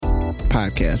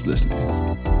podcast listeners,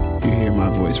 if you hear my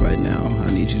voice right now,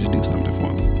 I need you to do something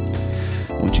for me.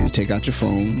 I want you to take out your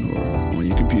phone or on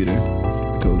your computer,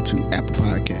 go to Apple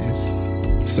Podcasts,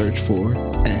 search for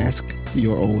Ask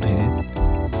Your Old Head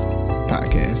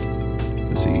podcast.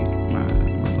 You'll see my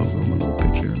logo, my little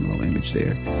picture, my little image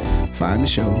there. Find the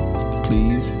show.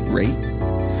 Please rate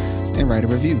and write a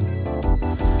review.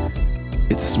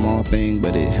 It's a small thing,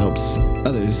 but it helps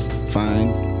others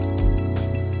find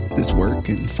this work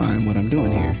and find what I'm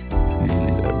doing here. And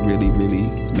it really, really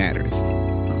matters,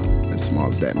 as small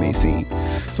as that may seem.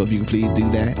 So if you could please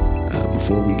do that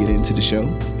before we get into the show,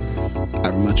 I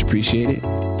would much appreciate it.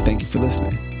 Thank you for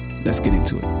listening. Let's get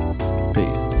into it.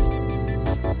 Peace.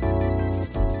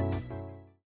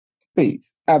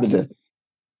 Peace. I've been Justin.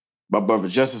 My brother,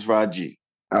 Justice Rod G.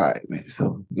 All right, man.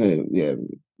 So, yeah,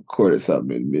 recorded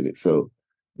something in a minute. So,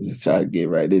 I'm just trying to get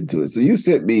right into it. So, you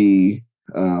sent me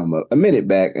a minute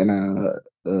back and a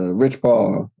Rich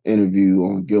Paul interview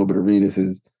on Gilbert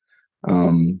Arenas'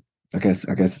 I guess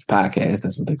it's podcast.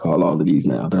 That's what they call all of these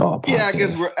now. They're all podcasts. Yeah, I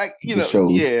guess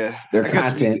shows, their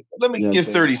content. Let me get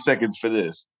 30 seconds for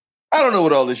this. I don't know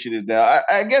what all this shit is now.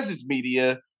 I guess it's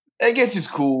media. I guess it's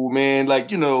cool, man. Like,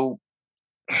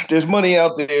 there's money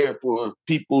out there for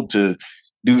people to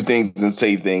do things and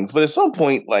say things. But at some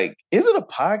point, like, is it a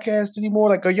podcast anymore?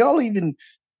 Like, are y'all even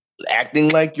acting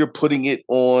like you're putting it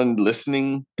on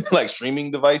listening, like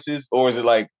streaming devices? Or is it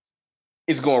like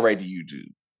it's going right to YouTube?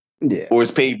 Yeah. Or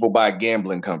it's paid for by a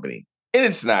gambling company? And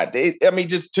it's not.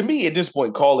 Just to me, at this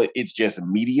point, it's just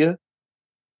media.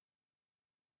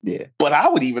 Yeah. But I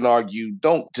would even argue,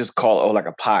 don't just call it like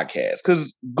a podcast.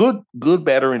 Because good,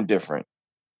 bad, or indifferent,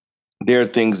 there are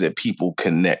things that people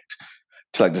connect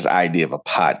to, like this idea of a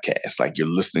podcast. Like you're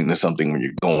listening to something when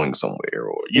you're going somewhere,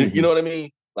 or you know what I mean?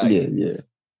 Like, yeah.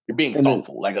 You're being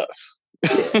thoughtful, like us.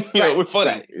 Yeah, we're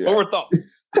funny, but we're thoughtful.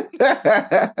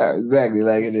 Exactly.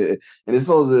 Like it's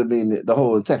supposed to mean the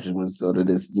whole inception was sort of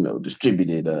this,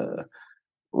 distributed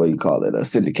what do you call it, a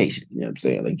syndication. You know what I'm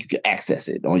saying? Like you could access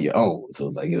it on your own. So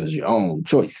like it was your own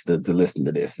choice to listen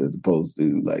to this as opposed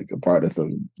to like a part of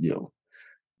some,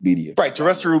 media. Right,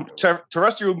 terrestrial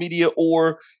media,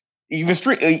 or even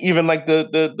even like the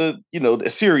the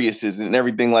Siriuses and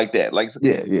everything like that. Like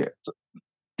yeah.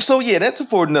 So yeah, that's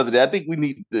for another day. I think we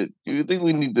need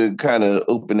to kind of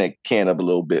open that can up a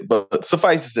little bit. But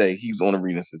suffice to say, he was on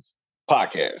Arenas'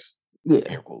 podcast. Yeah.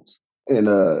 Air quotes. And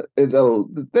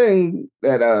the thing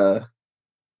that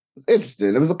was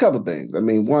interesting, there was a couple things. I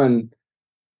mean, one,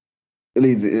 at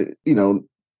least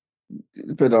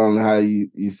depending on how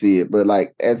you see it, but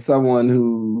like as someone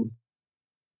who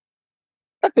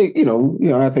I think,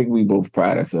 I think we both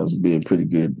pride ourselves on being pretty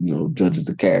good, judges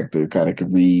of character, kind of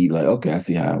can read like, okay, I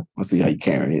see how you're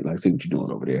carrying it. Like, see what you're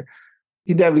doing over there.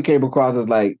 He definitely came across as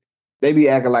like, they be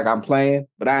acting like I'm playing,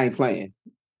 but I ain't playing.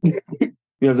 You know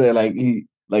what I'm saying?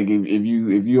 Like if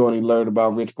you only learned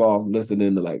about Rich Paul from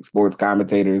listening to like sports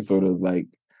commentators, sort of like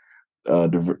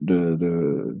diversively,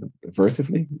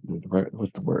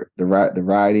 what's the word? The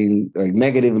writing, like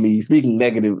negatively speaking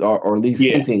negative, or at least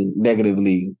hinting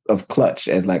negatively of Clutch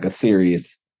as like a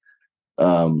serious,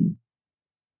 like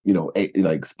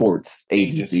sports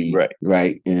agency,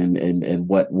 right? And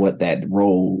what that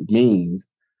role means,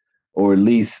 or at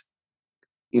least,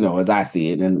 as I see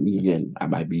it. And again, I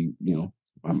might be,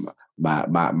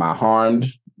 my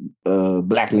harmed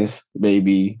blackness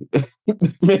maybe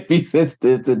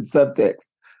sensitive to the subtext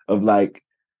of like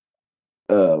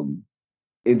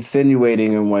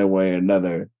insinuating in one way or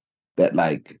another that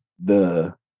like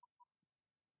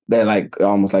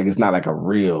almost like it's not like a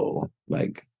real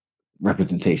like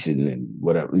representation in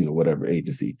whatever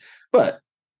agency, but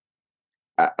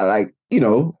it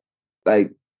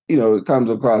comes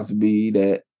across to be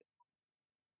that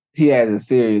he has a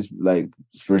serious like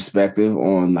perspective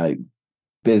on like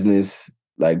business,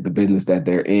 like the business that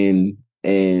they're in,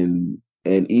 and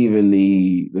even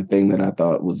the thing that I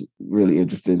thought was really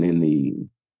interesting in the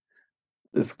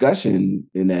discussion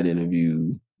in that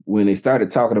interview, when they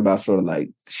started talking about sort of like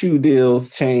shoe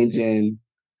deals changing,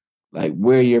 like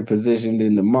where you're positioned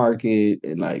in the market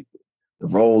and like the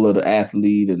role of the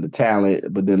athlete and the talent,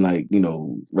 but then like,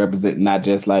 represent not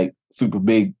just like super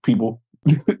big people,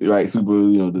 right? Super,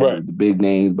 the big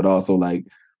names, but also like,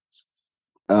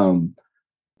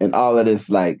 and all of this,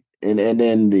 like, and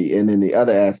then the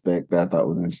other aspect that I thought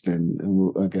was interesting,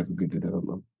 and I guess we'll get to that.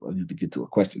 I'll need to get to a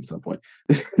question at some point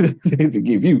to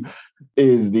give you,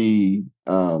 is the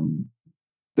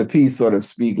piece sort of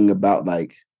speaking about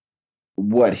like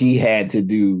what he had to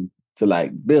do to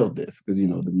like build this, because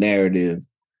the narrative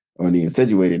or the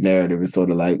insinuated narrative is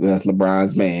sort of like, well, that's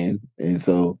LeBron's man, and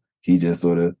so he just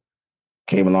sort of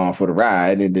came along for the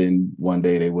ride, and then one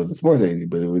day they was a sports agent.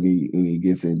 But when he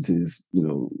gets into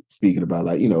speaking about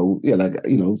like if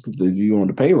you on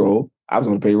the payroll, I was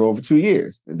on the payroll for 2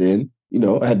 years, and then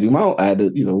I had to do my own. I had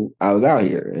to I was out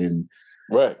here, and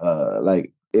right,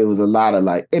 like it was a lot of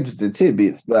like interesting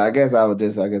tidbits. But I guess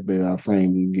maybe I'll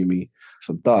frame and give me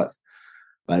some thoughts.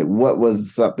 Like, what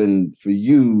was something for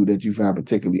you that you found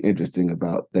particularly interesting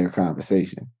about their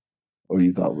conversation, or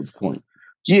you thought was point?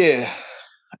 Yeah,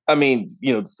 I mean,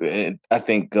 I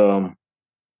think,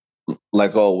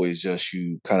 like always, just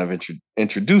you kind of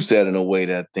introduce that in a way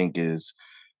that I think is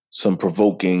some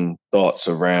provoking thoughts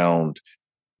around,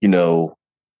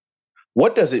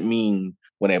 what does it mean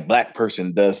when a Black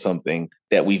person does something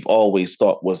that we've always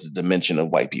thought was the dimension of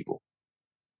white people?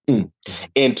 Mm.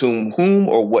 And to whom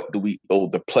or what do we owe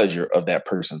the pleasure of that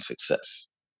person's success?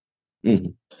 Mm-hmm.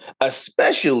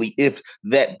 Especially if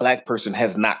that Black person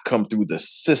has not come through the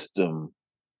system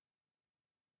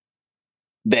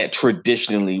that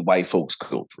traditionally white folks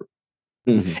go through.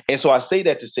 Mm-hmm. And so I say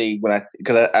that to say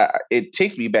because it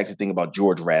takes me back to think about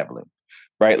George Raveling,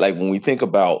 right? Like when we think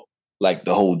about like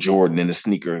the whole Jordan and the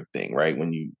sneaker thing, right?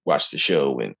 When you watch the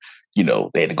show and,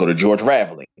 they had to go to George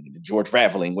Raveling. George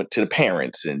Raveling went to the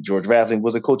parents, and George Raveling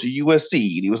was a coach at USC,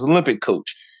 and he was an Olympic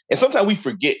coach. And sometimes we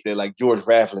forget that like George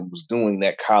Raveling was doing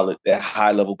that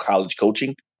high level college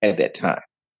coaching at that time,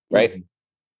 right? Mm-hmm.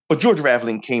 But George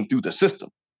Raveling came through the system.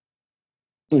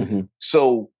 Mm-hmm.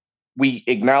 So we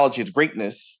acknowledge his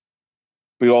greatness,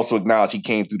 but we also acknowledge he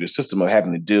came through the system of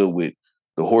having to deal with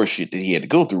the horse shit that he had to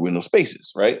go through in those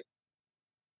spaces, right?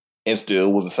 And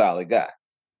still was a solid guy.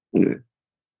 Mm-hmm.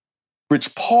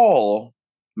 Rich Paul,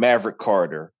 Maverick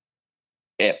Carter,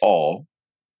 et al.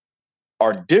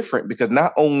 Are different because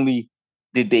not only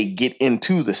did they get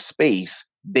into the space,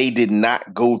 they did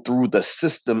not go through the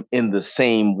system in the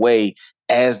same way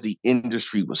as the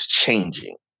industry was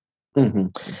changing. Mm-hmm.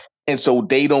 And so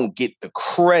they don't get the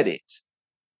credit.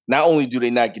 Not only do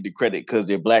they not get the credit because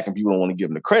they're Black and people don't want to give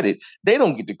them the credit, they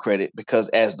don't get the credit because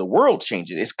as the world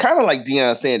changes, it's kind of like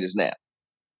Deion Sanders now,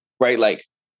 right? Like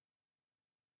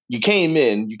you came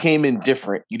in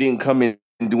different. You didn't come in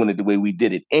doing it the way we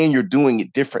did it. And you're doing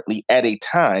it differently at a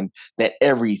time that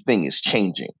everything is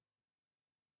changing.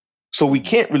 So we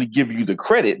can't really give you the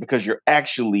credit because you're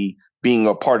actually being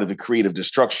a part of the creative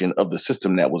destruction of the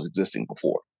system that was existing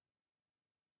before.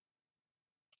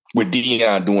 With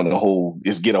Deion doing get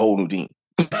a whole new team.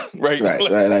 Right. It's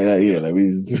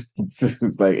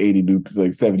like 80 dudes,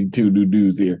 like 72 new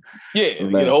dudes here. Yeah,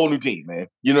 get a whole new team, man.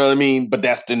 You know what I mean? But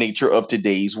that's the nature of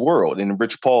today's world. And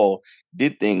Rich Paul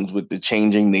did things with the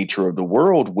changing nature of the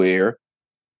world where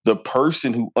the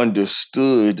person who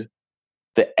understood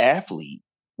the athlete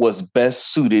was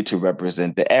best suited to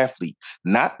represent the athlete,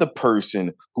 not the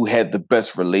person who had the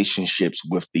best relationships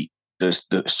with the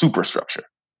superstructure.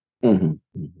 Mm-hmm.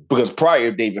 Because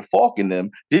prior, David Falk and them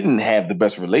didn't have the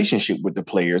best relationship with the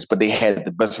players, but they had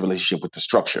the best relationship with the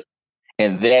structure.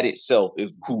 And that itself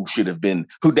is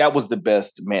that was the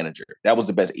best manager. That was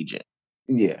the best agent.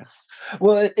 Yeah.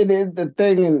 Well, the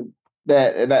thing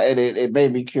it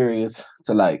made me curious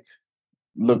to like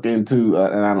look into,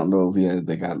 and I don't know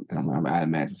if I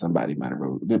imagine somebody might have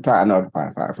wrote. I know I could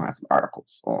probably find some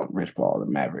articles on Rich Paul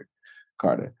and Maverick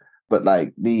Carter, but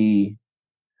like the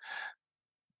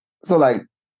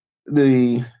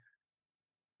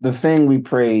thing we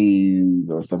praise,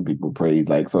 or some people praise,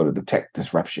 like sort of the tech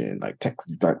disruption, like you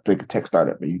pick a tech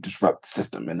startup and you disrupt the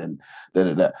system, and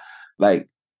then like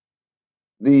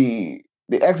the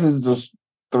existential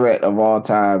threat of all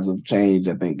times of change,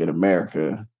 I think in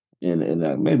America,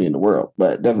 and maybe in the world,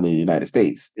 but definitely in the United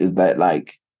States, is that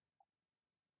like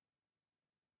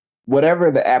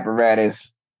whatever the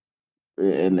apparatus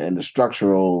and the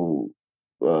structural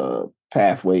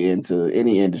pathway into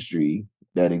any industry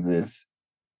that exists,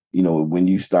 when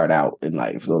you start out in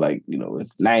life. So like,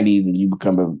 it's 90s and you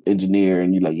become an engineer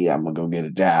and you're like, yeah, I'm gonna go get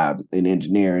a job in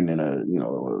engineering in a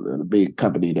big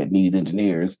company that needs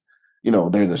engineers.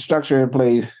 There's a structure in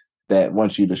place that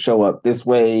wants you to show up this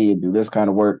way and do this kind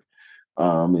of work.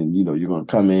 And you're gonna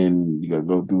come in, you're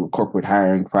gonna go through a corporate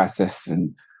hiring process,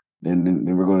 and then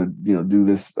we're gonna, do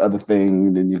this other thing,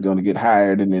 and then you're gonna get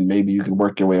hired, and then maybe you can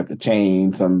work your way up the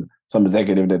chain. Some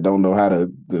executive that don't know how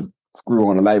to screw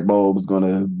on a light bulb is going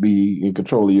to be in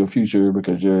control of your future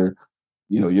because you're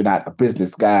not a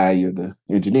business guy, you're the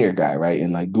engineer guy, right?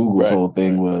 And like Google's whole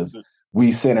thing was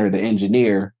we center the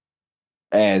engineer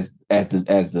as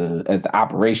the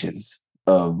operations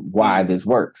of why this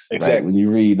works. Exactly. Right? When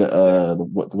you read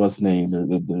what's the name,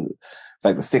 it's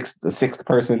like the sixth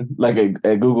person, like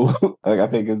at Google, like I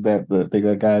think is that the thing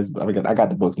that guys. I got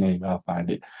the book's name. I'll find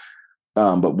it.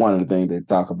 But one of the things they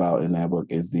talk about in that book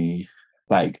is the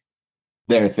like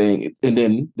their thing, and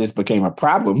then this became a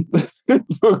problem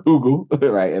for Google,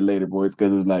 right? At later points,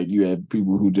 because it was like you had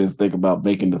people who just think about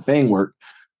making the thing work,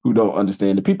 who don't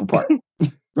understand the people part,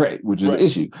 right? Which is an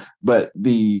issue. But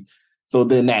so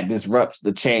then that disrupts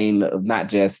the chain of not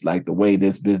just like the way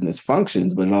this business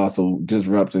functions, but it also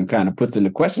disrupts and kind of puts into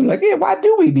question, like, yeah, why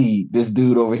do we need this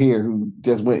dude over here who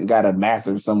just went and got a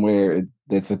master's somewhere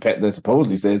that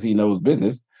supposedly says he knows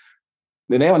business?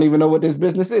 Then they don't even know what this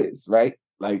business is, right?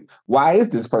 Like, why is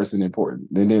this person important?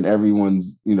 And then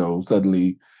everyone's,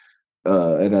 suddenly,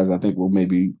 and as I think we'll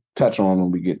maybe touch on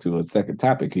when we get to a second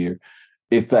topic here,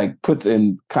 it like puts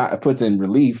in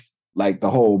relief like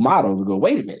the whole model to go,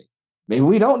 wait a minute, maybe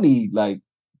we don't need like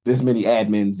this many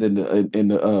admins in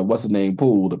the what's the name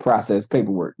pool to process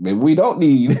paperwork. Maybe we don't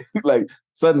need like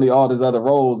suddenly all these other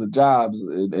roles and jobs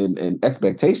and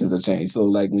expectations have changed. So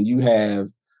like when you have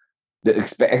the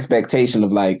expectation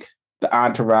of like the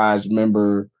entourage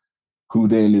member who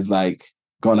then is like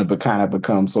going to kind of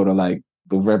become sort of like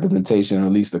the representation, or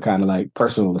at least the kind of like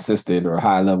personal assistant or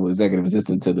high level executive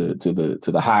assistant to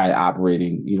the high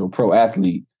operating, pro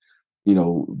athlete,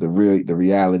 the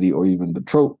reality or even the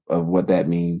trope of what that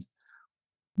means.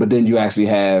 But then you actually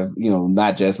have,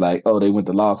 not just like, oh, they went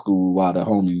to law school while the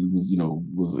homie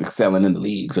was excelling in the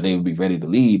league, so they would be ready to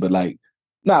lead, but like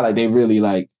not like they really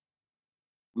like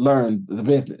learned the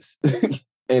business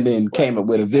and then came up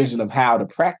with a vision of how to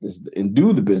practice and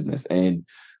do the business. And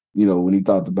when he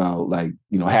talked about like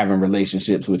having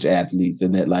relationships with athletes,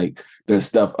 and that like there's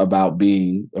stuff about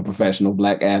being a professional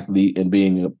Black athlete and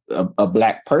being a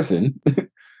Black person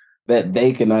that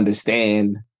they can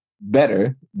understand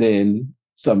better than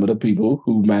some of the people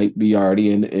who might be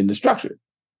already in the structure,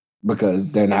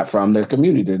 because they're not from their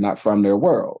community, they're not from their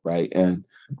world, right? And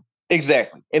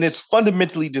exactly, and it's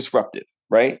fundamentally disruptive,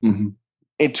 right? Mm-hmm.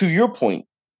 And to your point,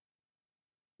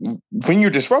 when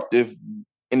you're disruptive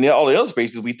in all the other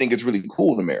spaces, we think it's really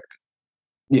cool in America.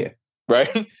 Yeah. Right?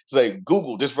 It's like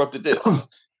Google disrupted this,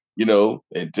 until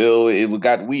it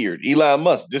got weird. Elon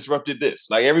Musk disrupted this.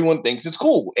 Like everyone thinks it's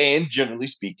cool. And generally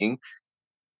speaking,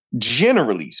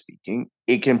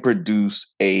 it can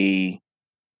produce a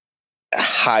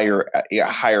higher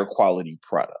quality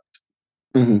product.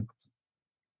 Mm-hmm.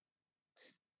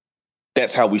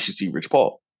 That's how we should see Rich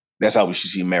Paul. That's how we should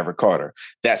see Maverick Carter.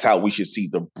 That's how we should see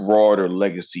the broader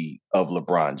legacy of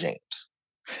LeBron James.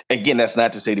 Again, that's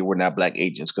not to say that we're not Black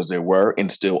agents, because there were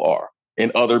and still are,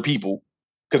 and other people,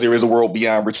 because there is a world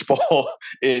beyond Rich Paul,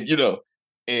 and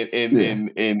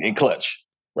in Clutch,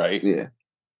 right? Yeah,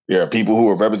 there are people who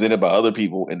are represented by other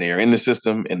people, and they are in the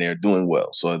system, and they are doing well.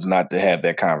 So it's not to have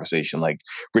that conversation like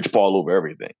Rich Paul over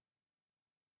everything.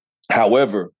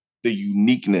 However, the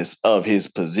uniqueness of his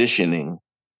positioning,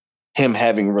 him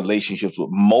having relationships with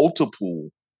multiple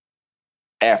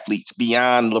athletes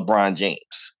beyond LeBron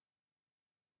James.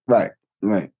 Right.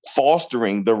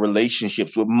 Fostering the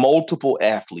relationships with multiple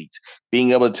athletes,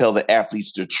 being able to tell the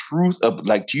athletes the truth of,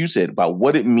 like you said, about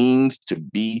what it means to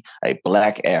be a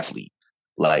Black athlete.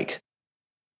 Like,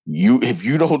 if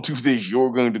you don't do this,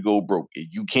 you're going to go broke.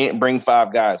 You can't bring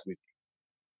 5 guys with you.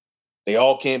 They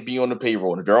all can't be on the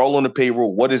payroll. And if they're all on the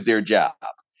payroll, what is their job?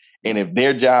 And if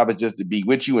their job is just to be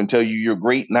with you and tell you you're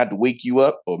great, not to wake you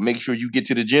up or make sure you get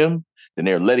to the gym, then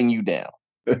they're letting you down.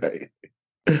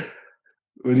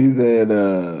 When he said,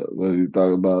 when he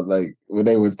talking about, like, when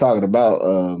they was talking about,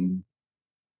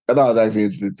 I thought it was actually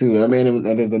interesting too. I mean, and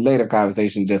there's a later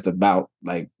conversation just about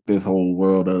like this whole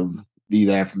world of these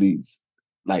athletes,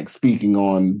 like speaking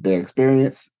on their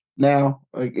experience now,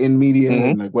 like in media,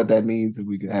 and like what that means, if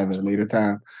we could have it a later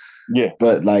time. Yeah.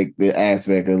 But like the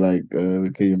aspect of like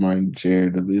Kenyon Martin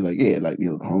shared to be like, yeah, like the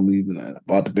homies, and I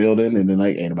bought the building, and then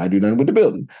like ain't nobody do nothing with the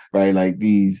building, right? Like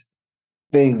these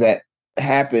things that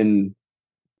happen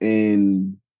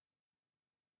in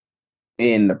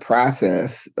the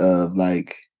process of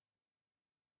like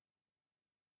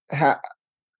how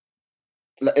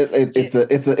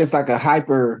it's like a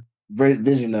hyper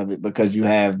vision of it, because you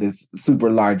have this super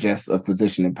largesse of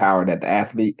position and power that the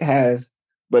athlete has,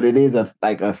 but it is a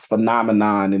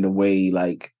phenomenon in the way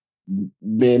like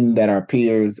men that are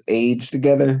peers age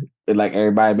together, and like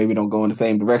everybody maybe don't go in the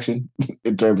same direction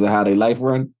in terms of how their life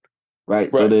run,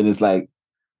 right? So then it's like,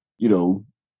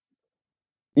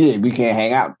 yeah, we can't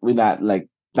hang out. We're not like,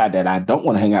 not that I don't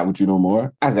want to hang out with you no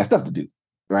more. I got stuff to do,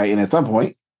 right? And at some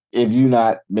point, if you're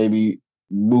not maybe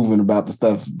moving about the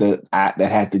stuff that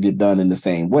has to get done in the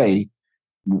same way,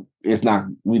 we're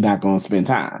not going to spend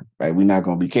time, right? We're not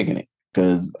going to be kicking it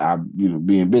because I'm,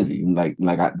 being busy. And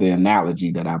the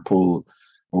analogy that I pulled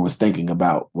or was thinking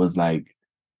about was like,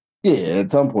 Yeah,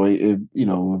 at some point, if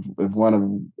one of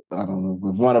I don't know,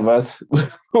 if one of us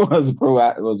was a pro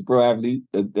athlete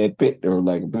at Pitt or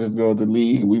like just go to the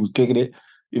league and we was kicking it,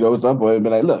 at some point it'd be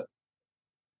like, look,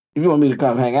 if you want me to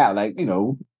come hang out, like,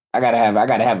 I gotta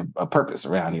have a purpose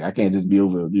around here. I can't just be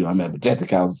over, I'm at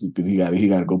Majestic House because he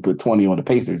gotta go put 20 on the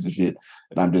Pacers and shit,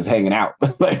 and I'm just hanging out.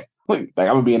 like I'm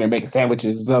gonna be in there making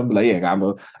sandwiches or something. Like, yeah,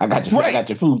 I Right. got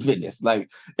your food fitness. Like,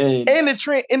 and And the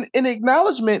trend and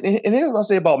acknowledgement, and here's what I'll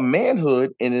say about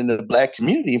manhood and in the black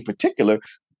community in particular.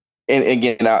 And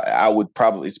again, I would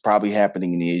probably it's probably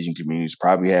happening in the Asian community. It's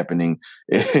probably happening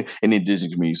in the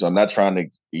indigenous community. So I'm not trying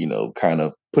to, kind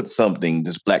of put something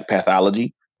this black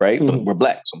pathology, right? But Mhm. we're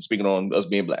black, so I'm speaking on us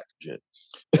being black. Shit.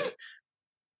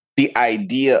 The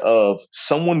idea of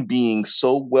someone being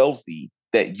so wealthy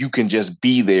that you can just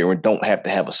be there and don't have to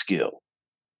have a skill,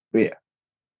 Yeah.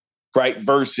 right?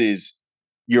 Versus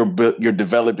you're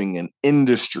developing an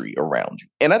industry around you.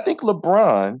 And I think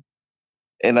LeBron,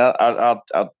 and I'll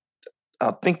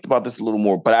think about this a little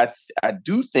more, but I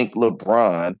do think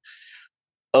LeBron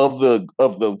of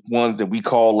the ones that we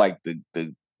call like the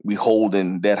we hold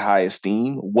in that high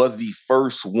esteem was the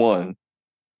first one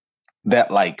that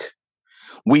like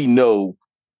we know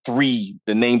the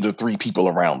names of three people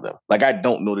around them. Like I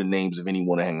don't know the names of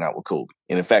anyone that hang out with Kobe.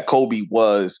 And in fact, Kobe he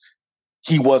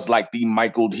was like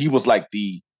he was like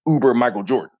the Uber Michael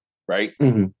Jordan, right?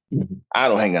 Mhm. Mhm. I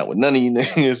don't hang out with none of you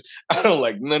niggas. I don't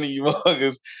like none of you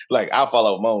motherfuckers. Like I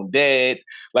follow my own dad.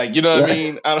 Like, you know what I Right.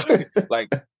 mean? I don't like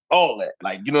all that.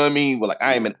 Like, you know what I mean? But like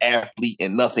I am an athlete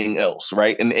and nothing else,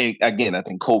 right? And again, I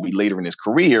think Kobe later in his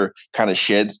career kind of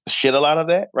shed a lot of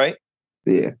that, right?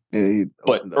 Yeah. Yeah, he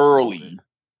But opened up a little bit.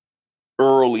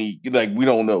 early, like we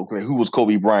don't know who was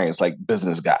Kobe Bryant's like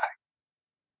business guy.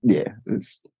 Yeah.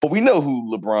 It's But we know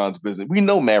who LeBron's business. We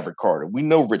know Maverick Carter. We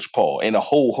know Rich Paul and a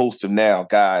whole host of now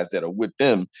guys that are with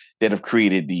them that have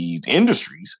created these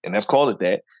industries, and let's call it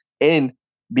that. And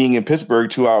being in Pittsburgh,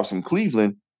 2 hours from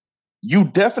Cleveland, you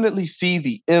definitely see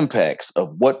the impacts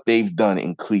of what they've done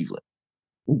in Cleveland.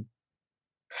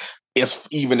 It's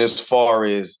even as far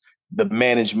as the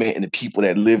management and the people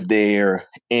that live there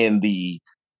and the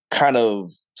kind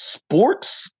of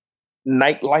sports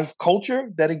nightlife culture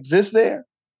that exists there.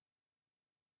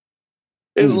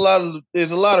 mhm.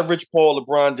 There's a lot of Rich Paul,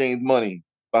 LeBron James money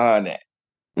behind that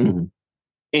Mhm.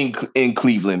 in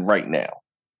Cleveland right now,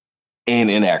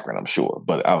 and in Akron, I'm sure.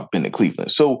 But I've been to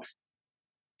Cleveland, so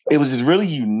it was just really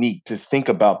unique to think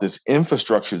about this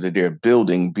infrastructure that they're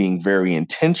building being very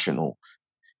intentional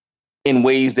in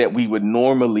ways that we would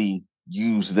normally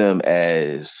use them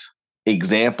as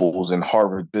examples in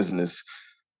Harvard Business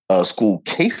School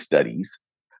case studies.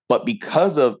 But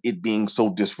because of it being so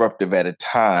disruptive at a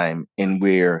time and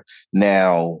where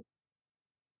now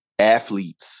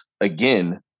athletes,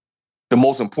 again, the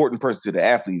most important person to the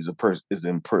athlete is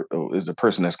a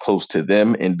person that's close to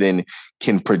them and then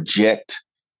can project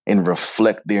and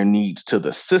reflect their needs to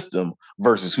the system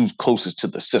versus who's closest to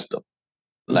the system,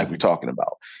 like we're Mhm. talking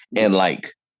about. And Yeah.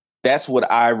 like that's what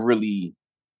I really,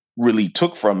 really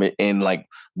took from it. And like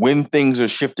when things are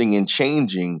shifting and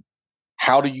changing,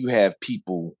 how do you have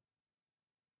people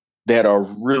that are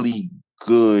really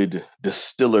good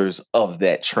distillers of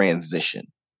that transition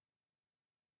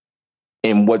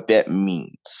and what that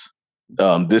means?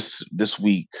 This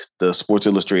week, the Sports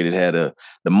Illustrated had the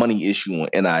money issue on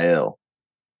NIL,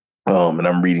 and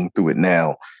I'm reading through it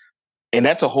now, and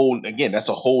that's a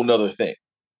whole nother thing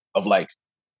of like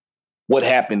what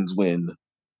happens when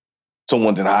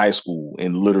someone's in high school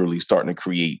and literally starting to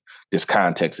create this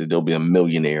context that they'll be a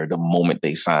millionaire the moment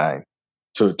they sign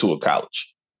to a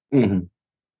college, Mhm.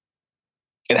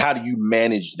 and how do you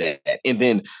manage that? And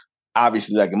then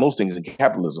obviously, like in most things in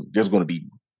capitalism, there's going to be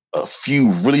a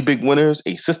few really big winners,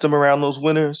 a system around those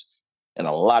winners, and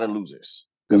a lot of losers.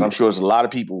 Because I'm Yeah. sure there's a lot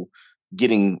of people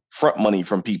getting front money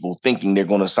from people thinking they're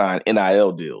going to sign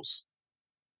NIL deals,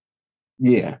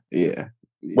 Yeah. Yeah.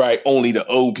 Yeah. right? Only to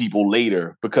owe people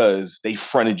later because they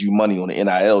fronted you money on the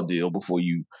NIL deal before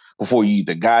you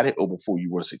either got it or before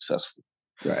you were successful.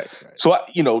 Right. Right. So,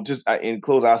 in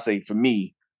close, I'll say for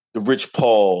me, the Rich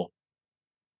Paul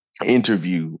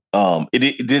interview,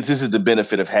 this is the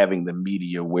benefit of having the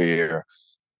media where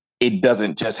it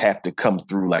doesn't just have to come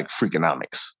through like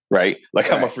Freakonomics, right?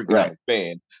 Like I'm a Right. Right. Freakonomics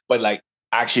fan, but like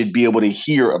I should be able to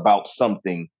hear about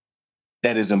something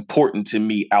that is important to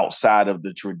me outside of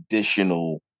the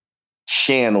traditional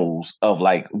channels of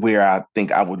like where I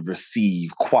think I would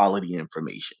receive quality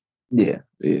information. Yeah.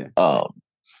 Yeah. Um,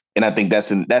 and I think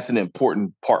that's an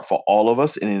important part for all of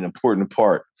us, and an important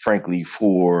part, frankly,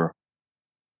 for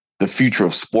the future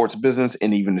of sports business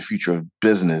and even the future of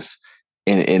business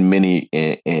in many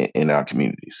in our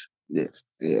communities. Yeah,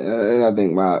 and I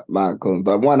think my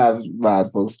one I advise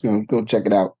folks go check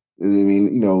it out. I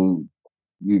mean,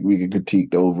 we could critique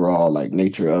the overall like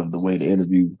nature of the way the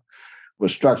interview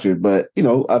was structured, but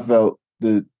I felt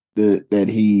that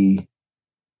he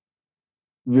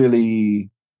really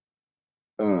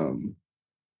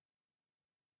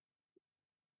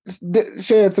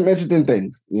shared some interesting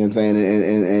things. You know what I'm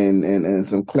saying, and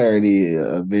some clarity,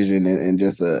 vision, and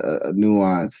just a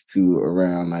nuance to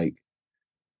around like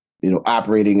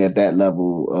operating at that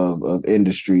level of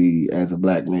industry as a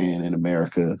Black man in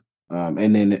America,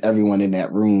 and then everyone in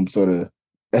that room sort of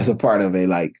as a part of a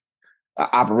like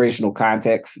operational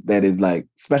context that is like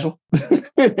special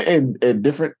and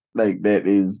different, like that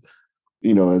is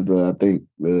as I think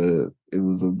it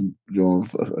was a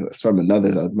from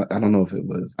another. I don't know if it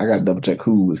was. I got to double check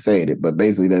who was saying it, but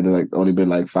basically that like only been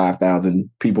like 5,000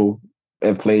 people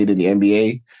have played in the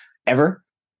NBA ever.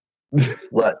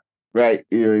 Right. Right.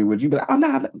 Would you be like, oh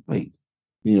no, wait.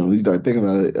 You start thinking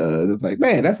about it. It's like,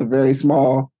 man, that's a very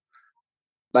small.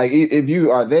 Like, if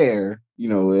you are there,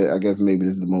 I guess maybe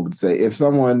this is the moment to say, if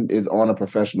someone is on a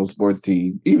professional sports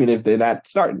team, even if they're not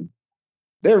starting,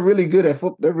 they're really good at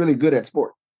football. They're really good at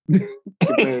sport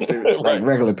compared to like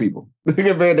regular people,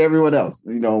 compared to everyone else.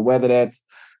 Whether that's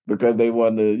because they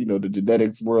won the the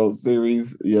Genetics World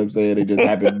Series. You know what I'm saying? They just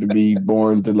happened to be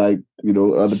born to like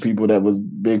other people that was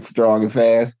big, strong, and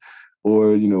fast,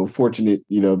 or fortunate.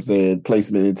 You know what I'm saying?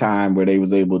 Placement in time where they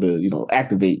was able to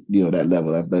activate that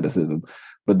level of athleticism.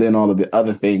 But then all of the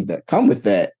other things that come with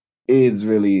that is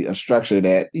really a structure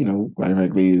that, quite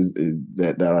frankly, is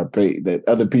that are paid, that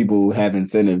other people have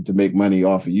incentive to make money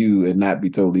off of you and not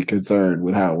be totally concerned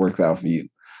with how it works out for you.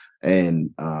 And,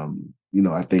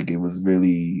 I think it was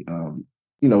really, it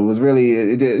was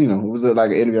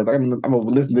like an interview. I was like, I'm going to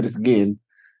listen to this again,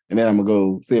 and then I'm going to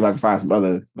go see if I can find some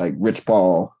other like Rich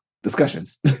Paul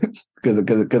discussions.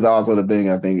 Because also the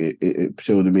thing I think it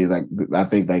showed to me is like, I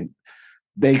think like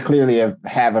they clearly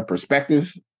have a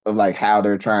perspective of like how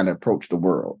they're trying to approach the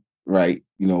world, right?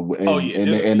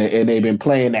 And they've been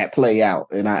playing that play out,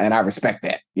 and I respect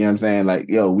that. You know what I'm saying? Like,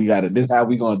 we got to, this is how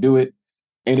we gonna do it,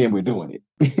 and then we're doing it.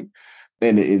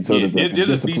 And it's sort of there's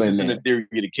a thesis in the theory of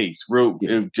the case.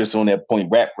 Just on that point,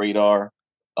 Rap Radar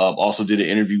also did an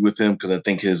interview with him because I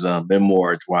think his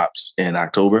memoir drops in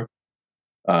October.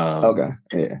 Okay,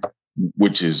 yeah.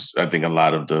 Which is, I think, a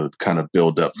lot of the kind of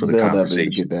build up for the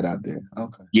conversation. Get that out there.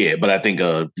 Okay. Yeah, but I think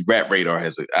Rap Radar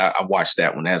has I watched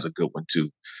that one. Has a good one too,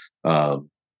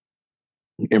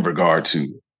 in regard to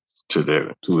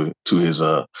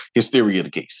his theory of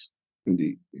the case.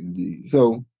 Indeed.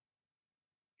 So,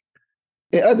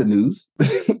 in other news,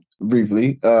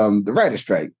 briefly, the writer's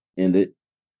strike ended,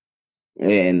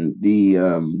 and the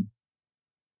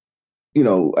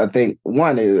I think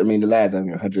the last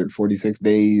 146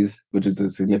 days, which is a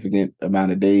significant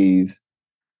amount of days.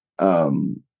 I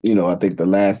think the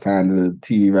last time the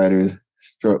TV writers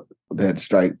had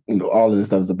strike, all of this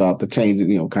stuff is about the change,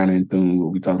 kind of in tune with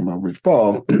what we talking about Rich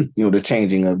Paul, the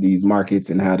changing of these markets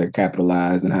and how they're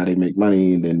capitalized and how they make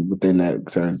money. And then within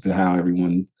that turns to how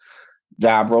everyone's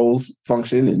job roles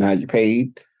function and how you're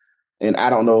paid. And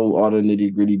I don't know all the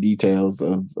nitty gritty details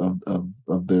of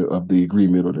the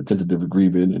agreement or the tentative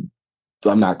agreement, and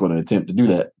so I'm not going to attempt to do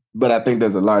that. But I think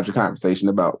there's a larger conversation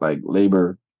about like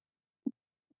labor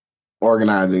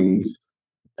organizing,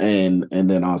 and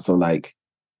then also like,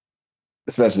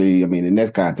 especially in this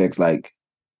context, like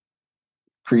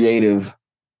creative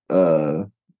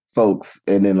folks,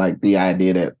 and then like the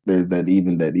idea that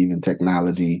even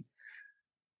technology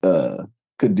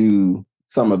could do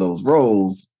some of those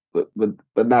roles. But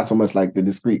not so much like the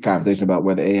discrete conversation about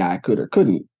whether AI could or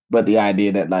couldn't, but the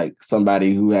idea that like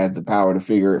somebody who has the power to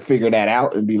figure that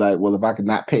out and be like, well, if I could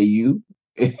not pay you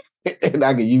and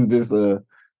I could use this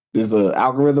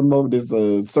algorithm of this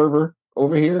server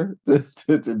over here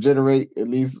to generate at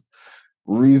least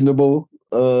reasonable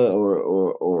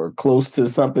or close to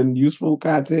something useful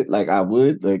content, like I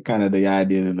would, like kind of the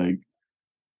idea that like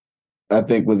I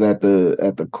think was at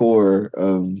the core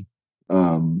of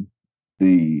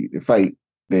the fight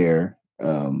there,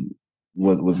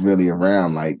 was really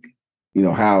around like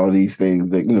how these things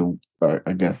that are,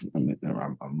 I guess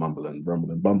I'm mumbling,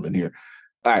 rumbling, bumbling here.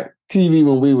 All right, TV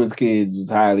when we was kids was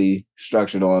highly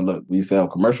structured on, look, we sell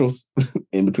commercials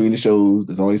in between the shows.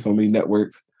 There's only so many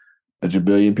networks. A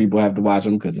jabillion people have to watch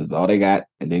them because it's all they got.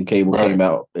 And then cable came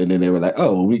out, and then they were like,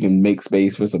 oh, well, we can make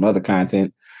space for some other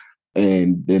content.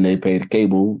 And then they pay the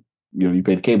cable, you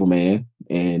pay the cable man,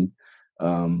 and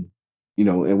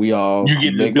and we all you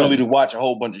get the ability to watch a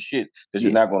whole bunch of shit that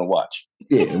you're not going to watch.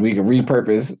 Yeah, and we can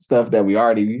repurpose stuff that we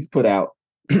already put out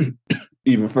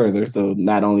even further. So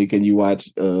not only can you watch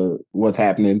What's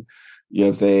Happening, you know what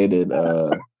I'm saying,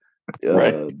 and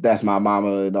Right. That's My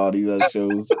Mama and all these other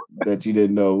shows that you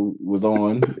didn't know was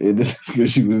on,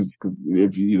 because she was,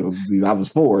 if you know, I was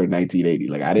 4 in 1980.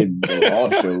 Like, I didn't know all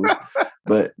the shows,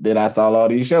 but then I saw all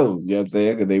these shows. You know what I'm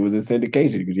saying? Because they was in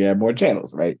syndication because you had more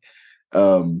channels, right?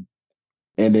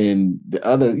 And then the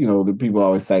other, the people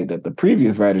always cite that the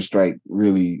previous writer strike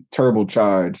really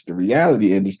turbocharged the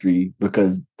reality industry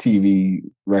because TV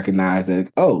recognized that,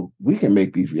 oh, we can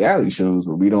make these reality shows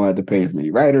where we don't have to pay as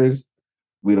many writers,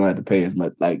 we don't have to pay as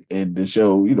much, like, in the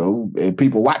show, and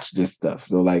people watch this stuff.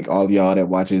 So, like, all y'all that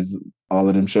watches all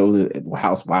of them shows,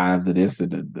 Housewives of this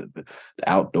and the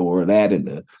Outdoor, that, and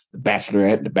the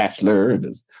Bachelorette, the Bachelor, and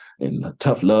the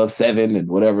Tough Love 7 and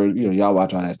whatever, y'all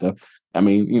watch all that stuff. I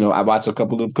mean, I watch a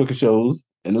couple of cooking shows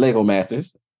and Lego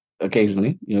Masters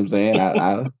occasionally. You know what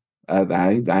I'm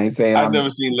saying? I ain't saying I've never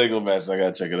seen Lego Masters. I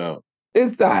gotta check it out.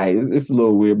 It's it's a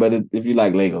little weird, but if you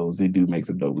like Legos, they do make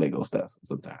some dope Lego stuff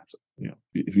sometimes.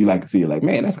 If you like to see it, like,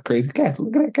 man, that's a crazy castle.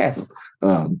 Look at that castle. You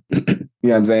know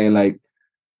what I'm saying? Like,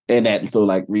 and that, so,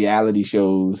 like, reality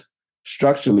shows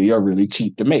structurally are really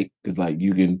cheap to make because, like,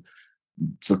 you can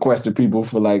sequester people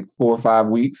for like 4 or 5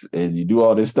 weeks and you do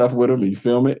all this stuff with them and you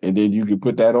film it, and then you can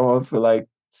put that on for like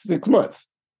 6 months,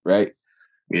 right?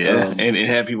 Yeah, and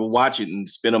have people watch it and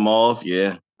spin them off.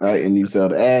 Yeah, right. And you sell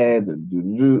the ads and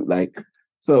do like,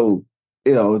 so,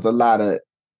 it's a lot of,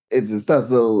 it's just stuff.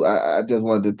 So I just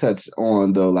wanted to touch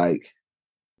on, though, like,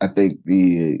 I think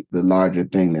the larger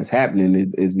thing that's happening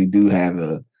is we do have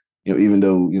a, even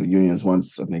though unions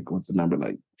once, I think, what's the number,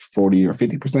 like 40 or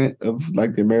 50% of,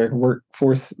 like, the American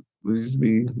workforce used to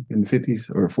be in the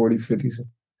 50s or 40s, 50s.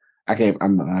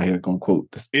 I'm not here going to quote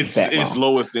this. It's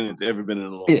lowest than it's ever been in a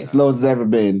long time. It's lowest it's ever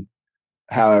been.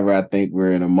 However, I think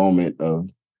we're in a moment of,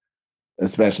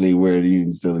 especially where the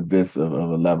union still exists, of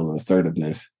a level of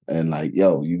assertiveness. And, like,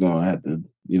 yo, you're going to have to,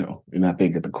 and I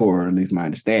think at the core, at least my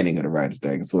understanding of the writer's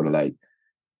strike, is sort of like,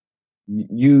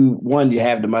 you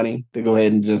have the money to go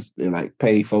ahead and just like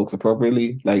pay folks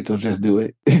appropriately, like, to just do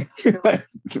it.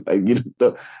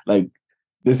 like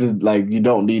this is like, you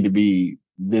don't need to be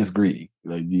this greedy.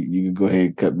 Like, you can go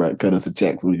ahead and cut us a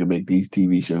check so we can make these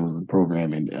TV shows and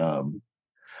programming.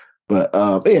 But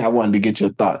I wanted to get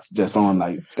your thoughts just on,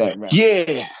 like, that.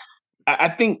 Yeah, I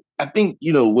think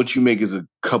what you make is a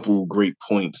couple great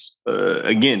points.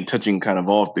 Again, touching kind of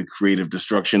off the creative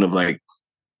destruction of, like,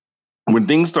 when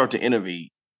things start to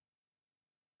innovate,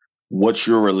 what's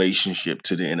your relationship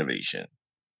to the innovation?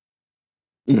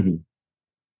 Mm-hmm.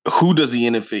 Who does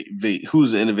the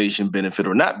who's the innovation benefit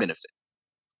or not benefit?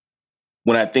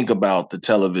 When I think about the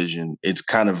television, it's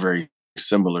kind of very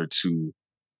similar to,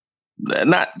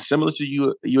 not similar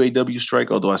to UAW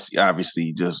strike, although I see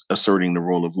obviously just asserting the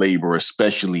role of labor,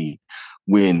 especially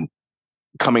when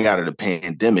coming out of the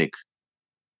pandemic,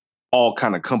 all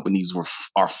kind of companies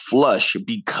are flush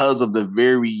because of the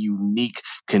very unique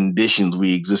conditions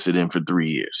we existed in for 3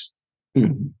 years.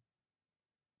 Mm-hmm.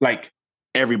 Like,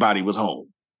 everybody was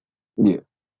home. Yeah.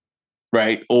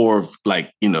 Right. Or,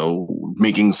 like,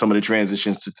 making some of the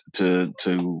transitions to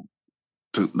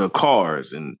the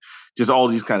cars and just all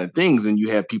these kind of things. And you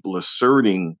have people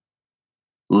asserting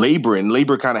labor, and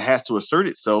labor kind of has to assert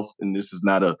itself. And this is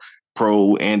not a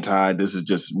pro, anti, this is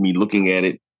just me looking at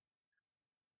it.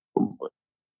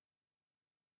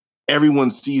 Everyone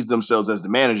sees themselves as the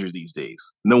manager these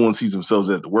days. No one sees themselves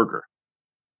as the worker.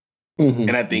 Mm-hmm.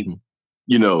 And I think,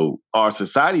 our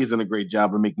society is doing a great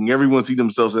job of making everyone see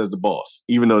themselves as the boss,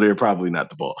 even though they're probably not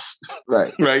the boss.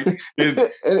 Right. Right. There's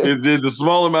a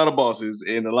small amount of bosses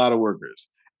and a lot of workers.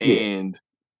 And,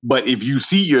 but if you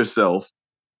see yourself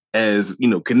as,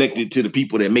 connected to the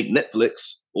people that make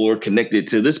Netflix or connected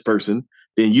to this person,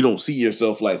 then you don't see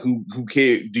yourself like, who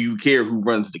care? Do you care who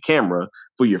runs the camera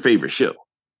for your favorite show?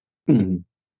 Mm-hmm.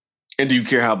 And do you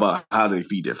care how they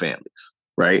feed their families?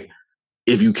 Right.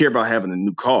 If you care about having a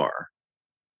new car,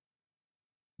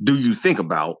 do you think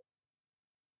about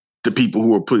the people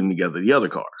who are putting together the other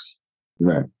cars?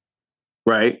 Right.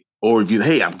 Right. Or if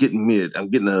I'm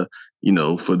getting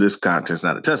a, for this context,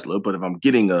 not a Tesla, but if I'm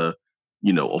getting a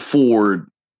Ford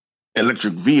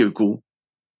electric vehicle,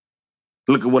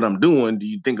 look at what I'm doing. Do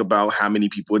you think about how many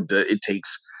people it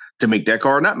takes to make that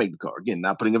car or not make the car? Again,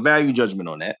 not putting a value judgment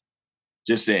on that.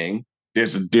 Just saying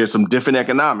there's some different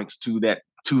economics to that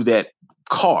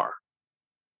car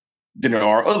than there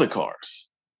are other cars.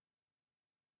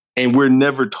 And we're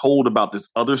never told about this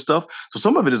other stuff. So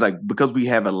some of it is like, because we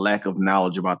have a lack of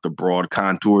knowledge about the broad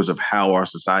contours of how our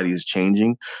society is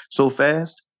changing so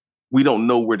fast, we don't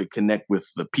know where to connect with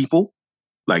the people.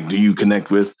 Like, do you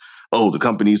connect with oh, the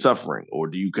company's suffering? Or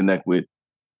do you connect with,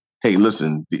 hey,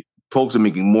 listen, the folks are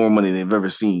making more money than they've ever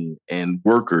seen, and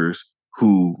workers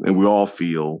who, and we all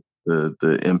feel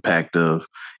the impact of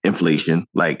inflation,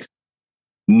 like,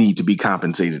 need to be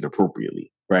compensated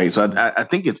appropriately, right? So I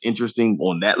think it's interesting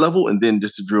on that level, and then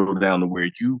just to drill down to where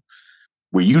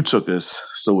you took us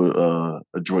so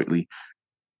adroitly,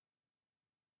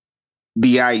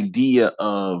 the idea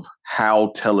of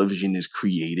how television is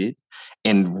created,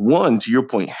 and one, to your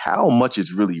point, how much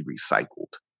is really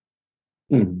recycled.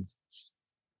 Mm-hmm.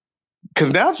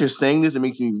 Because now just saying this, it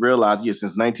makes me realize, yeah,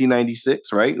 since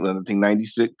 1996, right? I think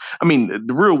 96. I mean,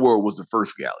 The Real World was the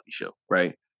first reality show,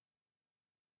 right?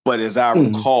 But as I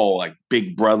recall, like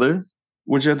Big Brother,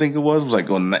 which I think it was like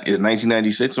is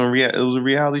 1996 when it was a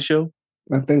reality show?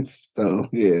 I think so.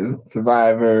 Yeah,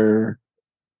 Survivor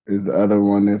is the other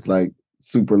one that's like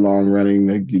super long running.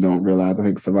 Like you don't realize. I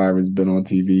think Survivor's been on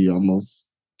TV almost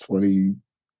 20.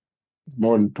 It's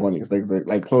more than 20. It's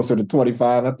like closer to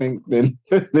 25, I think, than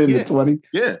the 20.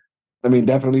 Yeah. I mean,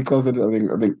 definitely closer to. I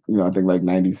think like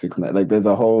 96. Like there's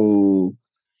a whole.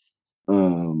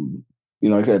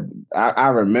 Like I said, I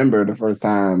remember the first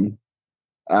time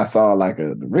I saw like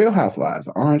the Real Housewives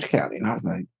of Orange County, and I was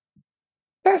like,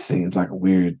 that seems like a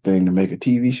weird thing to make a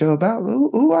TV show about.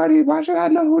 Who are these? Why should I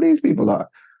know who these people are?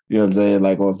 You know what I'm saying?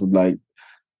 Like also like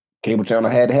cable channel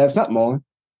had to have something on.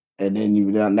 And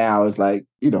then now it's like,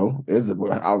 it's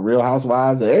our Real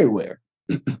Housewives are everywhere.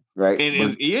 Right.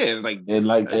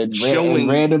 And showing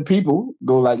random people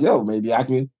go like, yo, maybe I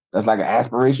can, that's like an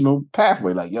aspirational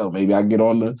pathway. Like, yo, maybe I can get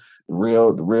on the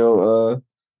real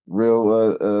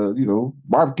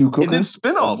barbecue cooking. And then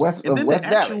spinoffs. West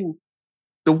Valley.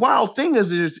 The wild thing is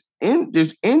there's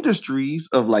industries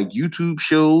of like YouTube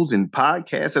shows and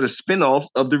podcasts that are spinoffs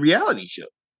of the reality show.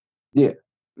 Yeah.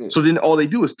 So then all they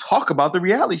do is talk about the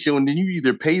reality show, and then you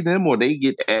either pay them or they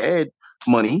get ad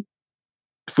money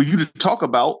for you to talk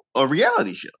about a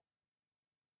reality show.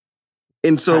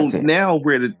 And so now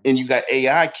and you got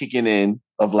AI kicking in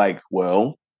of like,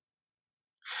 well,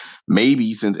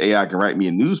 maybe since AI can write me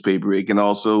a newspaper, it can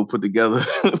also put together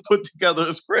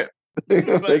a script. Put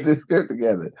the script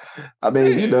together. I mean,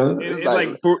 it's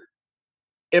like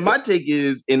and my take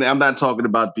is, and I'm not talking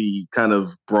about the kind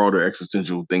of broader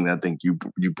existential thing that I think you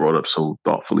brought up so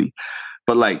thoughtfully,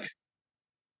 but like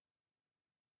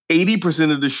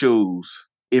 80% of the shows,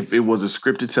 if it was a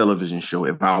scripted television show,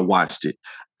 if I watched it,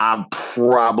 I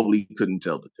probably couldn't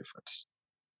tell the difference.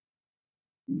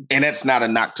 And that's not a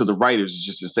knock to the writers, it's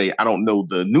just to say I don't know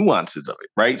the nuances of it,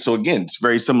 right? So again, it's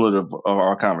very similar to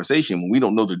our conversation. When we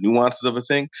don't know the nuances of a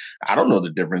thing, I don't know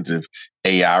the difference if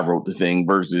AI wrote the thing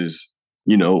versus,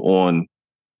 on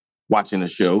watching a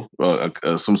show,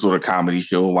 some sort of comedy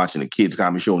show, watching a kids'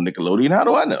 comedy show on Nickelodeon. How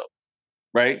do I know?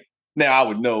 Right? Now, I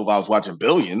would know if I was watching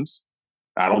Billions.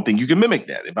 I don't think you can mimic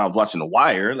that. If I was watching The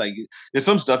Wire, like there's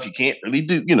some stuff you can't really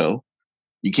do,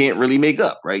 you can't really make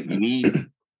up, right? You need,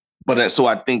 so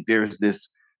I think there's this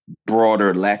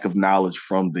broader lack of knowledge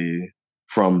from the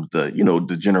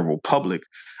general public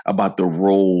about the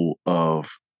role of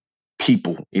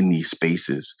people in these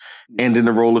spaces and in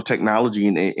the role of technology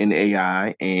and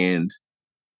AI, and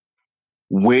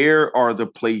where are the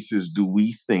places do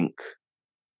we think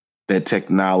that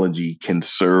technology can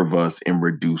serve us and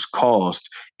reduce cost,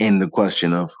 and the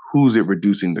question of who's it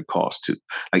reducing the cost to?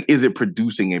 Like, is it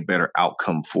producing a better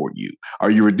outcome for you? Are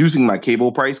you reducing my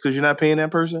cable price because you're not paying that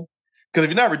person? Because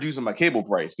if you're not reducing my cable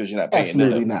price because you're not paying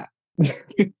absolutely not.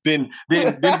 then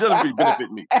it doesn't really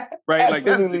benefit me, right? Like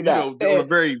that's on a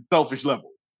very selfish level.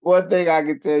 One thing I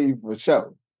can tell you for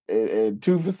sure, and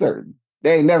two for certain,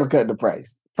 they ain't never cutting the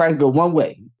price. Price go one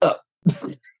way, up at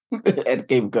the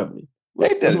cable company.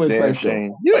 Ain't that a damn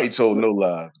shame? You ain't told no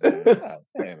lies.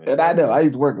 And I know, I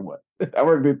used to work in one. I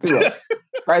worked in two.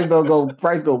 Price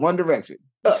go one direction,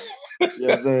 up. You know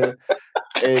what I'm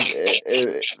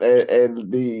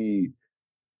saying?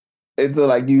 And so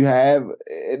like you have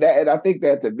that, and I think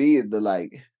that to me is the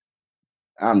like,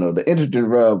 I don't know, the interesting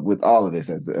rub with all of this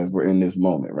as we're in this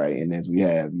moment, right? And as we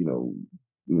have,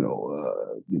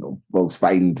 folks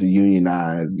fighting to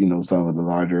unionize, some of the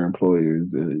larger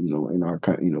employers, in our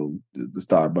country, the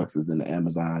Starbucks and the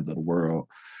Amazons of the world,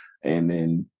 and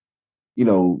then,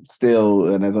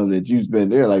 still, and as long as you've been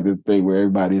there, like this thing where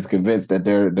everybody's convinced that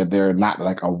they're not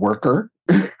like a worker.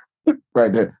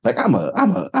 Right there, like I'm a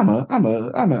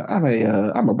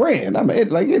brand.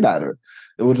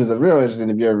 Which is a real interesting.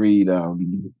 If you ever read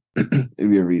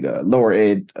Lower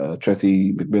Ed,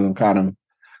 Tracy McMillan Connor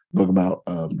book about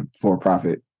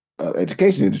for-profit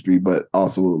education industry, but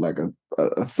also like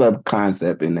a sub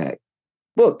concept in that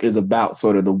book is about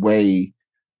sort of the way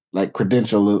like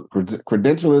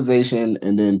credentialization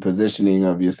and then positioning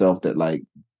of yourself that like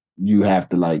you have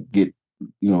to like get,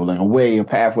 like a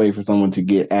pathway for someone to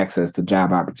get access to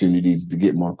job opportunities, to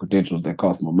get more credentials that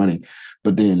cost more money.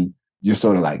 But then you're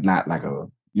sort of like not like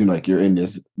you're in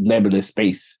this nebulous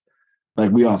space.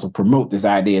 Like we also promote this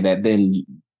idea that then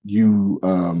you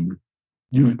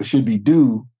should be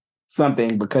due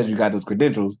something because you got those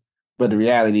credentials. But the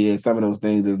reality is some of those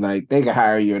things is like they can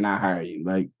hire you or not hire you.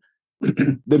 Like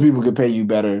then people can pay you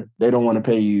better. They don't want to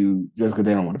pay you just because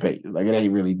they don't want to pay you. Like it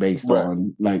ain't really based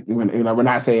on like we're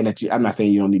not saying that I'm not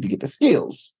saying you don't need to get the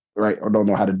skills, right? Or don't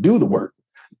know how to do the work.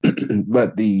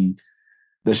 But the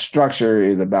structure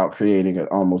is about creating it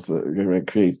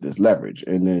creates this leverage.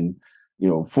 And then,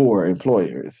 for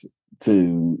employers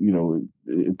to,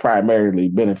 it primarily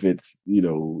benefits,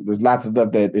 there's lots of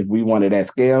stuff that if we wanted at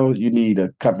scale, you need a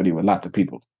company with lots of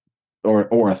people. Or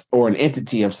an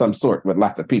entity of some sort with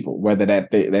lots of people, whether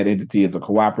that entity is a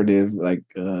cooperative, like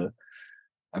I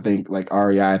think like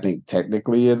REI, I think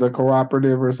technically is a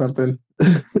cooperative or something.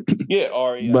 Yeah,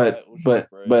 REI. But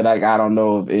like I don't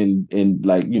know if in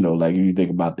like like if you think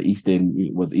about the East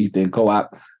End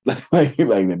Co-op, like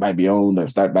they might be owned or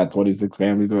started by 26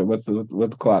 families, or what's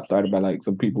the co-op started by like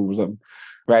some people or something,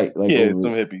 right? Like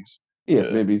some hippies.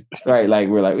 Yes, maybe right. Like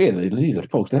we're like, these are the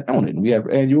folks that own it. And we have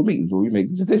annual meetings where we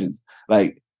make decisions.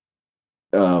 Like,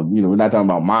 we're not talking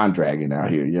about mind dragging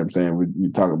out here. You know what I'm saying? We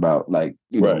talk about like,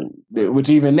 which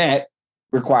even that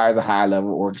requires a high level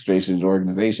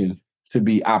organization to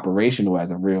be operational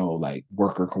as a real like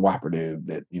worker cooperative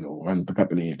that runs the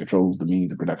company and controls the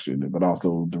means of production, but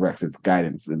also directs its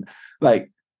guidance. And like,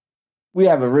 we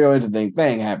have a real interesting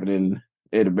thing happening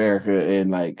in America, and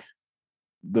like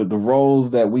the roles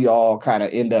that we all kind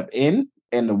of end up in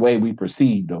and the way we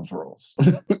perceive those roles.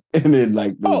 And then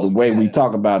like the way we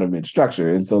talk about them in structure.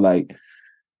 And so like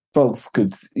folks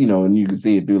could, and you can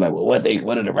see it through like, well, what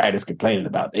are the writers complaining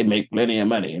about? They make plenty of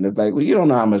money. And it's like, well, you don't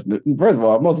know how much, first of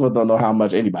all, most of us don't know how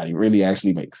much anybody really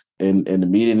actually makes. And the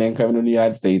median income in the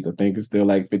United States, I think is still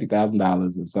like $50,000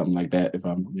 or something like that. If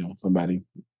I'm, somebody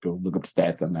go look up the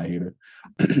stats, I'm not here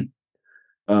to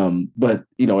but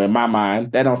in my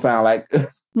mind, that don't sound like the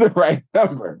right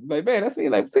number. Like, man, that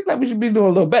seems like we should be doing a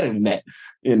little better than that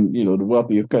in the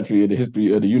wealthiest country in the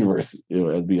history of the universe,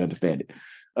 as we understand it.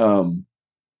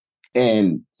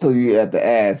 And so you have to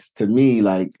ask, to me,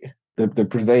 like the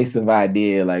pervasive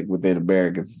idea, like within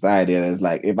American society, that is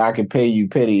like, if I can pay you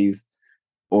pennies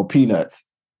or peanuts,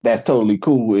 that's totally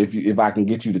cool. If I can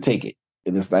get you to take it.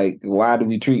 And it's like, why do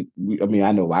we treat?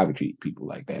 I know why we treat people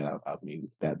like that. I mean,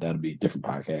 that'll be a different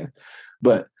podcast,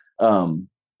 but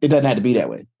it doesn't have to be that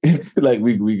way. Like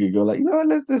we could go like,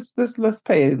 let's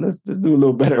pay it. Let's just do a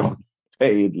little better on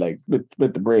pay it, like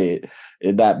split the bread,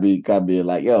 and not be kind of being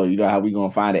like, yo, how we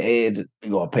gonna find an edge? We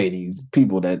gonna pay these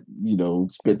people that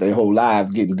spent their whole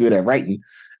lives getting good at writing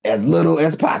as little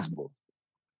as possible.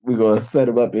 We're gonna set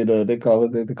them up in they call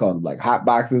them like hot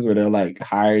boxes, where they'll like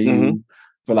hire you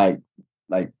for like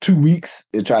 2 weeks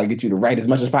and try to get you to write as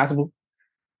much as possible,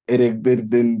 and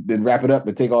then wrap it up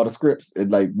and take all the scripts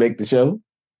and like make the show,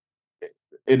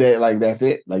 and then like that's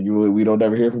it. Like we don't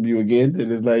ever hear from you again.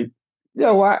 And it's like,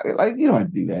 why? Like you don't have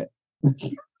to do that.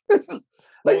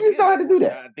 Like you just don't have to do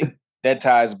that. I think that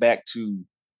ties back to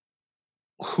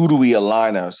who do we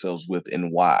align ourselves with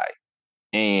and why.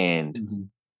 And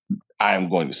I'm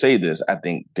going to say this: I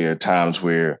think there are times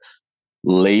where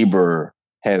labor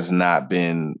has not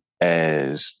been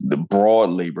the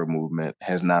broad labor movement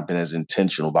has not been as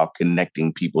intentional about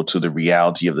connecting people to the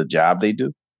reality of the job they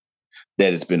do.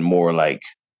 That it's been more like,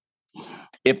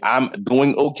 if I'm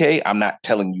doing okay, I'm not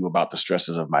telling you about the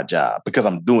stresses of my job because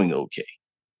I'm doing okay.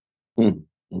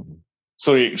 Mm-hmm.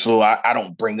 So I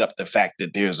don't bring up the fact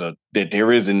that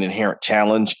there is an inherent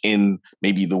challenge in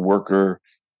maybe the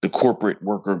corporate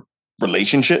worker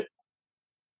relationship,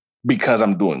 because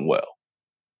I'm doing well.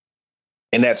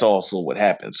 And that's also what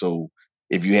happens. So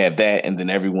if you have that, and then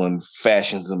everyone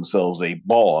fashions themselves a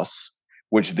boss,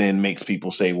 which then makes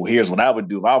people say, well, here's what I would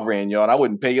do if I ran y'all, and I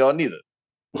wouldn't pay y'all neither.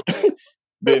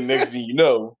 Then next thing you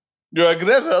know, because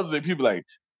that's the other thing. People like,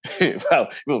 if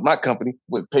it was my company,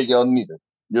 wouldn't pay y'all neither.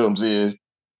 You know what I'm saying?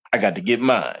 I got to get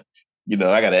mine. I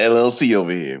got an LLC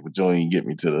over here, which don't even get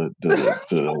me to we'll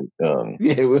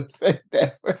say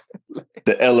that.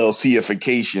 The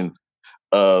LLC-ification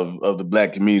of the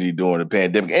Black community during the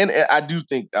pandemic. And I do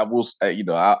think I will,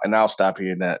 and I'll stop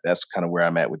here. And that's kind of where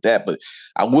I'm at with that. But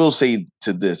I will say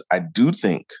to this, I do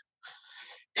think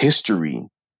history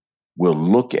will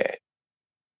look at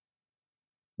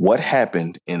what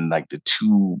happened in like the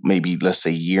two, maybe let's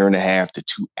say year and a half to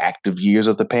 2 active years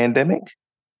of the pandemic.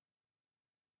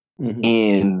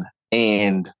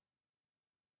 and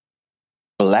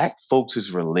Black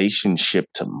folks' relationship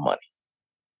to money.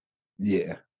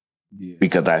 Yeah.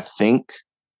 Because I think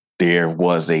there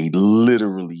was a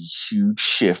literally huge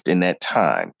shift in that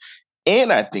time.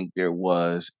 And I think there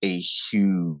was a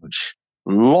huge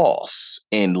loss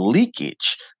and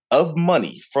leakage of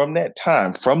money from that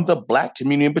time, from the Black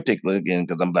community in particular. Again,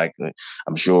 because I'm Black,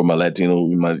 I'm sure my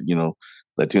Latino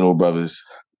brothers,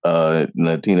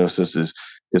 Latino sisters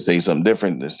could say something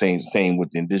different. The same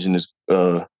with the indigenous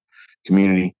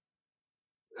community.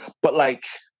 But like,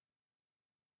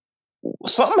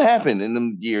 something happened in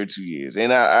them year or 2 years,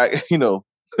 and I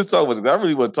let's talk about this. I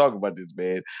really want to talk about this,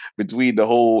 man. Between the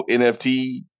whole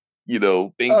NFT,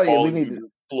 thing falling through the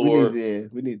floor,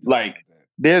 we need to like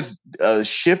there's a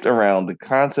shift around the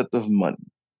concept of money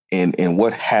and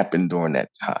what happened during that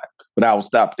time. But I will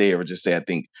stop there and just say I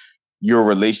think your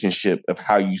relationship of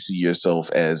how you see yourself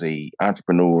as a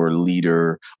entrepreneur,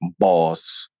 leader,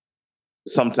 boss,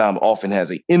 sometimes often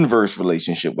has an inverse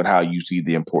relationship with how you see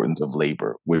the importance of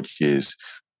labor, which is,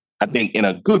 I think, in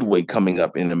a good way coming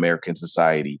up in American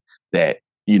society that,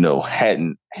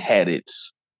 hadn't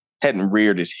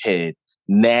reared its head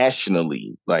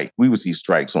nationally. Like we would see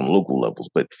strikes on local levels,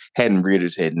 but hadn't reared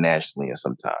its head nationally in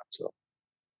some time. So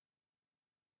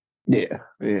yeah.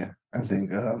 I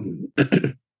think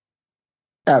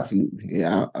absolutely.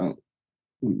 Yeah.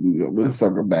 We'll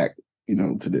circle back,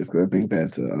 to this because I think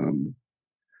that's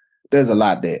there's a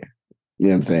lot there. You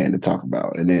know what I'm saying, to talk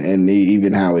about, and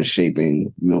even how it's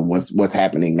shaping, what's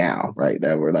happening now, right?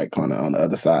 That we're like kind of on the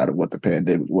other side of what the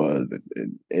pandemic was,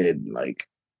 and like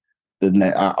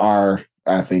our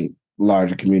I think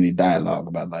larger community dialogue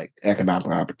about like economic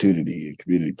opportunity and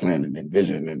community planning and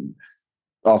vision and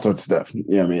all sorts of stuff. You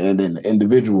know what I mean? And then the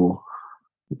individual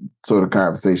sort of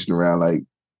conversation around like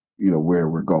where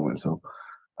we're going. So,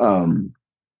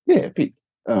 yeah, Pete.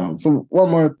 So one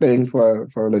more thing before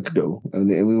I let you go, and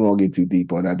we won't get too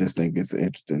deep on it. I just think it's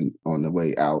interesting on the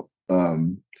way out.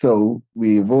 So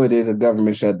we avoided a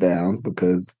government shutdown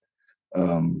because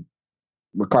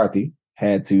McCarthy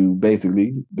had to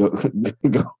basically go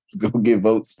get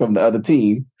votes from the other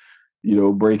team,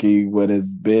 breaking what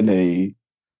has been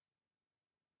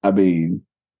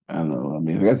I don't know. I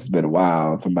mean, I guess it's been a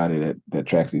while. Somebody that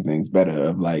tracks these things better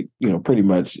of like, pretty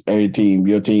much every team,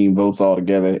 your team votes all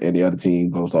together and the other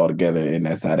team votes all together. And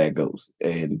that's how that goes.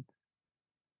 And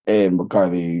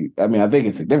McCarthy, I mean, I think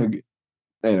it's significant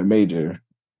and a major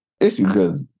issue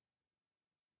because,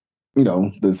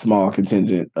 the small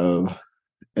contingent of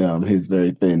his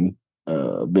very thin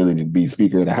ability to be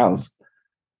Speaker of the House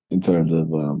in terms of,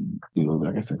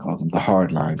 like I said, calls them the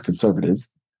hardline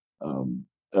conservatives.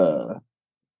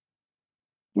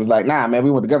 Was like, nah, man,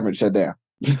 we want the government shut down.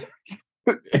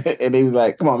 And he was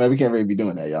like, come on, man, we can't really be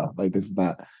doing that, y'all. Like, this is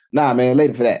not, nah, man,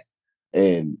 later for that.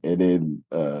 And then,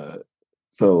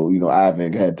 so, I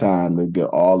haven't had time to get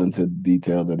all into the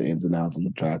details of the ins and outs. I'm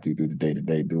going to try to, through the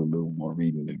day-to-day, do a little more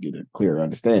reading to get a clearer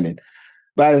understanding.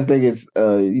 But I just think it's,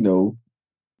 in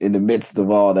the midst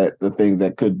of all that, the things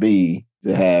that could be,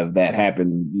 to have that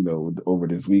happen, over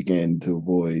this weekend to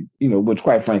avoid, which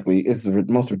quite frankly is the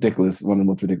most ridiculous, one of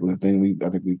the most ridiculous things.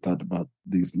 I think we've talked about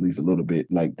these at least a little bit.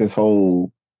 Like this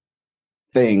whole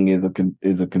thing is a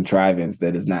contrivance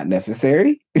that is not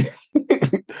necessary,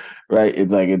 right?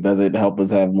 It's like it doesn't help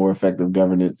us have more effective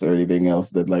governance or anything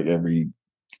else. That like every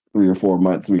 3 or 4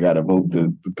 months we got to vote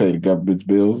to pay the government's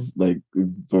bills. Like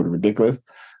it's sort of ridiculous.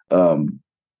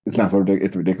 It's not sort of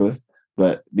it's ridiculous,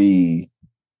 but the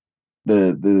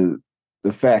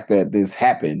fact that this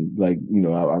happened, like,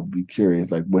 I'll be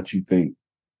curious, like, what you think,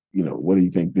 what do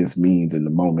you think this means in the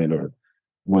moment, or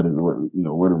what are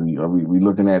we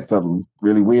looking at something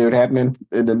really weird happening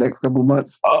in the next couple of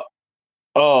months?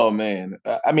 Oh man.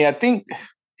 I mean, I think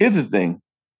here's the thing.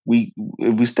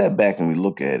 If we step back and we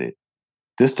look at it,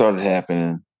 this started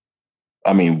happening,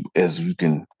 I mean, as you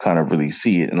can kind of really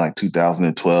see it in like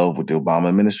 2012 with the Obama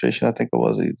administration, I think it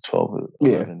was 12 or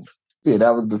 11. Yeah,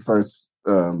 that was the first.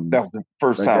 That was the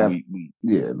first like time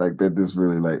like that. This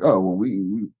really like, oh well,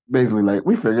 we basically like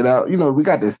we figured out, we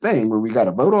got this thing where we got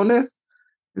to vote on this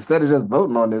instead of just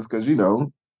voting on this because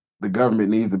the government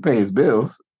needs to pay its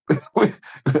bills.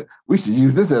 We should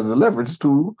use this as a leverage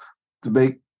tool to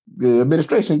make the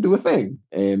administration do a thing.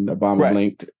 And Obama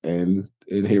blinked, and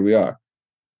here we are.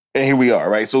 And here we are,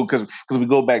 right? So because we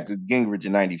go back to Gingrich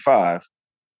in '95,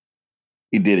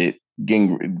 he did it.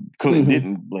 Clinton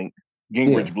didn't blink.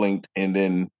 Gingrich blinked, and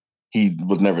then he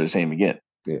was never the same again.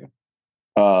 Yeah.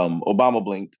 Obama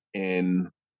blinked, and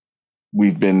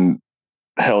we've been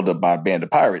held up by a band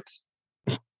of pirates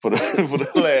for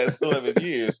the last 11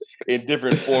 years in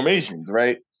different formations,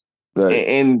 right? Right.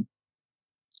 And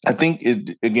I think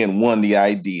it again the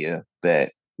idea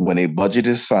that when a budget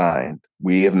is signed,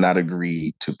 we have not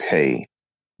agreed to pay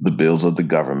the bills of the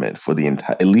government for the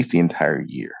entire at least the entire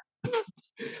year.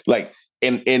 Like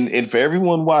and for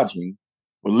everyone watching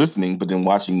or listening, but then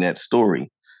watching that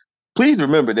story, please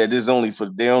remember that this is only for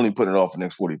they only put it off for the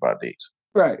next 45 days.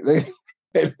 Right.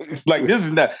 Like this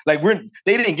is not like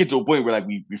they didn't get to a point where like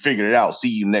we figured it out. See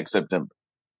you next September.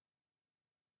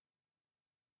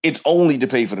 It's only to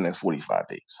pay for the next 45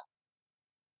 days.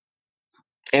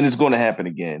 And it's going to happen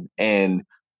again. And,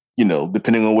 you know,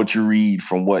 depending on what you read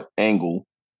from what angle,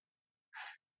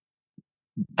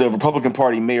 the Republican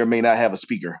Party may or may not have a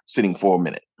speaker sitting for a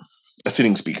minute, a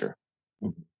sitting speaker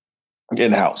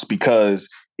in the House. Because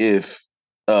if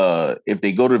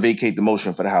they go to vacate the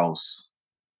motion for the House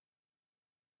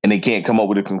and they can't come up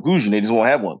with a conclusion, they just won't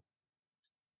have one.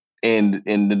 And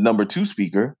the number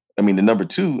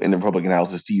two in the Republican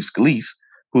House is Steve Scalise,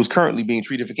 who's currently being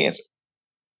treated for cancer.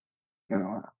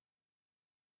 Oh,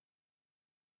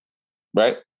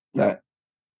 right? Right.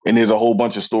 And there's a whole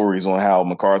bunch of stories on how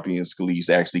McCarthy and Scalise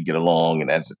actually get along, and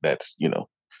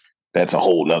that's a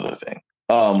whole nother thing.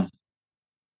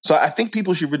 So I think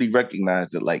people should really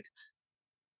recognize that, like,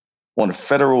 on a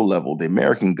federal level, the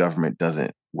American government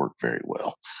doesn't work very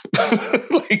well.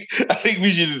 Like, I think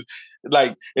we should just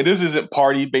and this isn't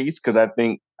party based because I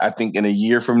think in a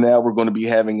year from now we're going to be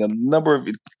having a number of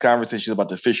conversations about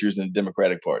the fissures in the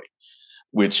Democratic Party,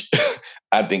 which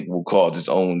I think will cause its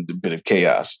own bit of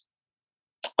chaos.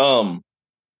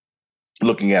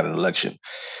 Looking at an election,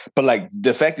 but like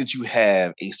the fact that you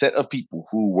have a set of people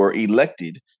who were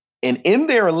elected and in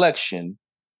their election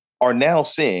are now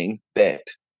saying that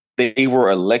they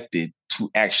were elected to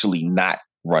actually not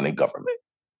run a government.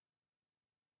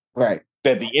 Right.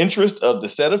 That the interest of the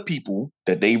set of people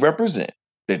that they represent,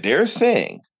 that they're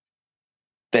saying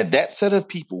that set of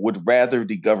people would rather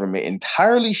the government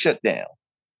entirely shut down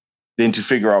than to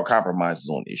figure out compromises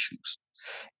on issues.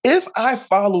 If I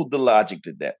followed the logic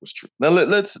that was true, now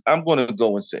I'm going to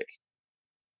go and say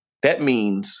that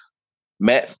means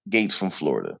Matt Gaetz from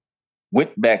Florida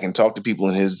went back and talked to people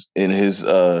in his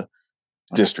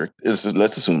district.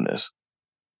 Let's assume this,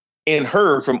 and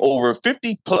heard from over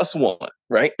 50 plus one,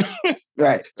 right?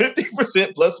 Right.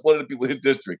 50% plus one of the people in his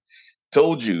district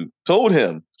told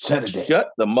him, shut it down.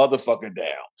 Shut the motherfucker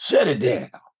down. Shut it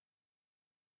down.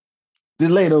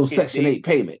 Delay those Section 8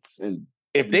 payments. And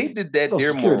if they did that,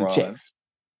 they're morons. Checks.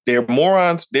 They're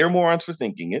morons. They're morons for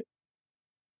thinking it.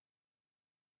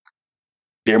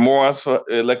 They're morons for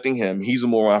electing him. He's a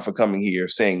moron for coming here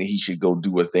saying that he should go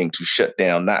do a thing to shut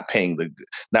down, not paying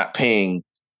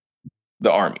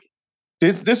the army.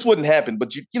 This wouldn't happen,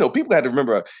 but you know, people got to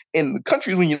remember in the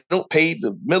countries when you don't pay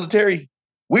the military,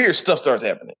 weird stuff starts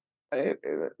happening.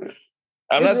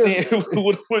 I'm not saying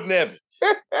it wouldn't happen,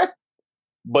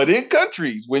 but in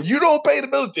countries when you don't pay the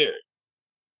military,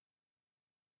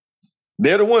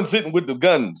 they're the ones sitting with the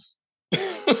guns.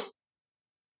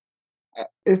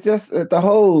 It's just the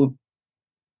whole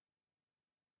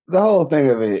thing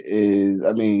of it is,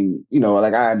 I mean, you know,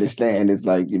 like I understand it's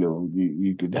like, you know,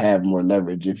 you could have more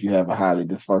leverage if you have a highly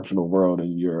dysfunctional world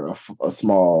and you're a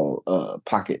small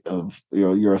pocket of, you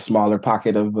know, you're a smaller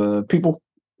pocket of people.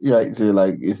 Right. So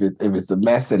like if it's a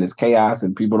mess and it's chaos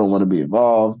and people don't want to be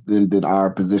involved, then our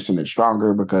position is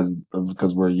stronger because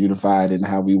we're unified in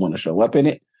how we want to show up in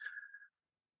it.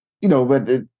 You know, but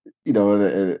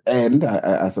and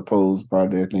I suppose part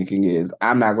of their thinking is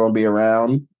I'm not going to be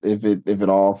around if it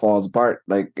all falls apart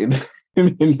like in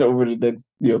over the next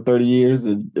 30 years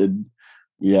and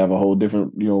you have a whole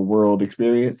different world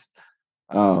experience.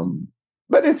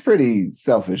 But it's pretty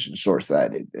selfish and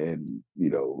short-sighted, and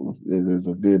there's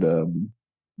a good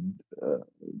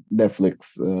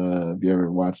Netflix. Have you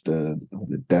ever watched the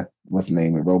Death? What's the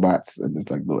name of Robots? And it's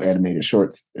like little animated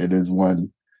shorts. It is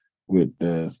one with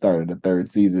the start of the third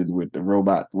season with the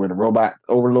robot, where the robot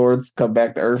overlords come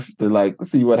back to Earth to like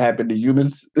see what happened to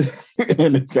humans,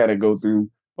 and they kind of go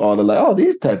through all the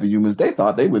these type of humans, they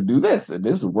thought they would do this and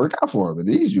this would work out for them, and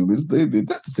these humans they did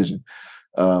this decision,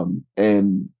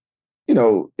 and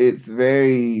it's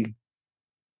very.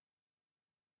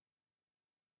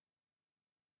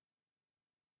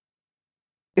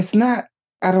 It's not.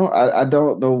 I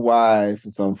don't know why for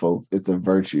some folks it's a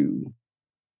virtue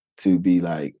to be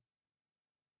like,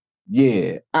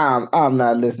 yeah, I'm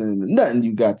not listening to nothing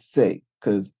you got to say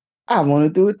because I want to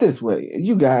do it this way and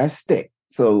you guys stick.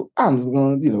 So I'm just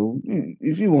going to,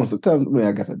 if you want to come, I mean,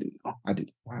 I guess I do. I do.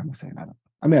 Why am I saying I don't?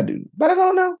 I mean, I do, but I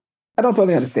don't know. I don't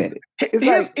totally understand it.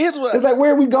 It's like,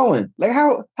 where are we going? Like,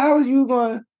 how are you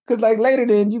going? Because like later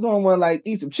then you're gonna want to like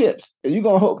eat some chips. And you're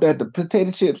gonna hope that the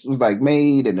potato chips was like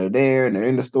made and they're there and they're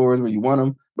in the stores where you want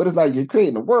them. But it's like you're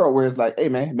creating a world where it's like, hey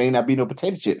man, it may not be no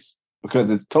potato chips because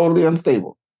it's totally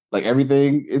unstable. Like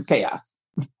everything is chaos.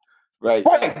 Right.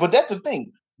 Right. But that's the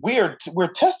thing. We're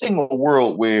testing a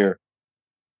world where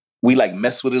we like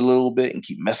mess with it a little bit and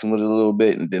keep messing with it a little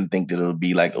bit and then think that it'll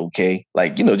be like okay.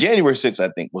 Like, January 6th,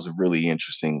 I think, was a really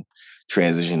interesting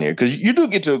transition there. Because you do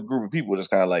get to a group of people that's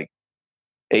kind of like,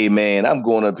 hey man, I'm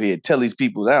going up here, tell these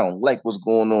people that I don't like what's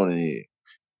going on in here.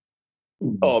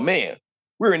 Mm-hmm. Oh man,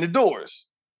 we're in the doors.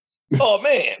 Oh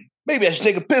man, maybe I should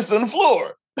take a piss on the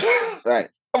floor. Right.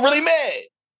 I'm really mad.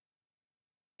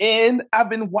 And I've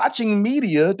been watching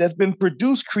media that's been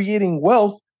produced creating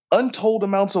wealth, untold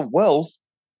amounts of wealth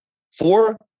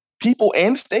for people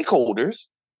and stakeholders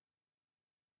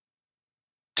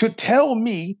to tell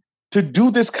me to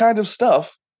do this kind of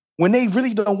stuff when they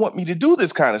really don't want me to do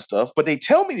this kind of stuff, but they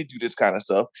tell me to do this kind of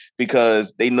stuff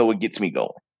because they know it gets me going.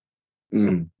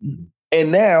 Mm-hmm.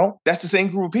 And now that's the same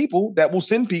group of people that will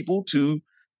send people to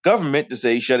government to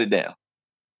say, shut it down.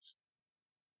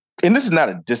 And this is not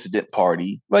a dissident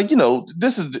party. Like,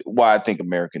 this is why I think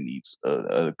America needs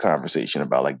a conversation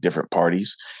about like different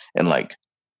parties. And like,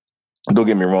 don't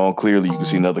get me wrong, clearly you can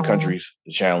see in other countries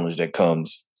the challenge that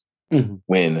comes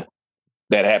when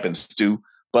that happens too.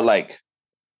 But like,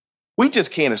 we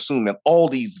just can't assume that all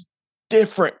these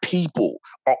different people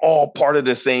are all part of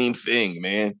the same thing,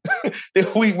 man.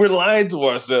 We're lying to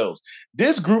ourselves.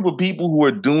 This group of people who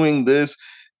are doing this,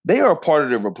 they are part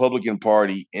of the Republican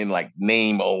Party in like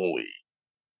name only.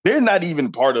 They're not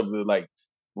even part of the like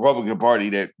Republican Party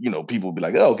that, people will be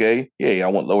like, oh, okay, yeah, I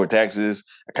want lower taxes.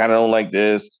 I kind of don't like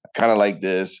this. I kind of like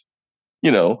this.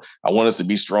 I want us to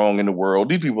be strong in the world.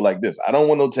 These people like this. I don't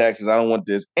want no taxes. I don't want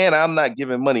this. And I'm not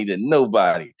giving money to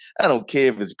nobody. I don't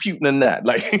care if it's Putin or not.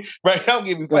 Like, right? I don't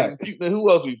give a fighting Putin.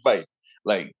 Who else we fight?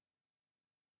 Like,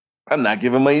 I'm not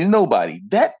giving money to nobody.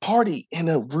 That party in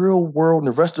the real world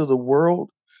and the rest of the world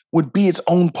would be its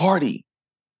own party.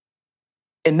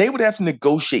 And they would have to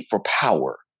negotiate for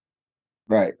power.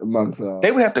 Right. Amongst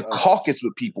they would have to caucus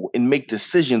with people and make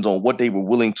decisions on what they were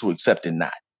willing to accept and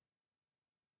not.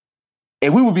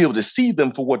 And we would be able to see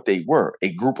them for what they were,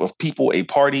 a group of people, a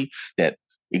party that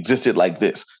existed like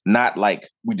this, not like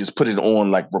we just put it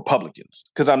on like Republicans.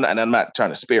 Because I'm not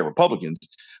trying to spare Republicans,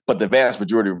 but the vast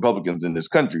majority of Republicans in this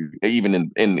country,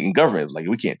 even in government, is like,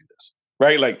 we can't do this.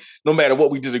 Right? Like, no matter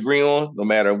what we disagree on, no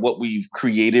matter what we've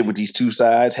created with these two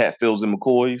sides, Hatfields and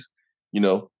McCoys,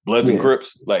 Bloods and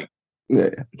Crips, like,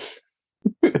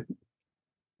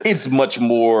 it's much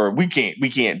more, we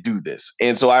can't do this.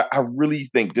 And so I really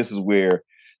think this is where,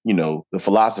 the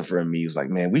philosopher in me is like,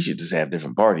 man, we should just have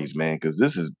different parties, man, because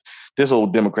this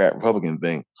old Democrat Republican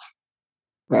thing,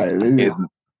 right?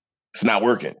 It's not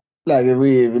working. Like at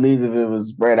least if it was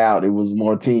spread out, it was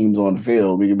more teams on the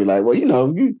field. We could be like, well,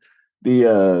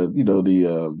 the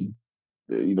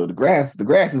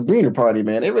grass is greener party,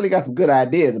 man. They really got some good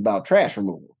ideas about trash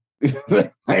removal.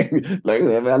 like,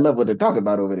 I love what they're talking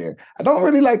about over there. I don't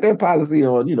really like their policy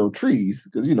on trees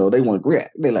because they want grass.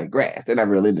 They like grass. They're not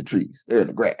really into trees. They're in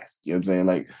the grass. You know what I'm saying?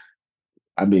 Like,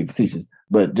 I'm being facetious,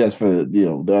 but just for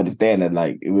to understand that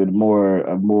like it would a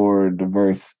more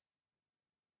diverse.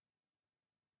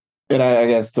 And I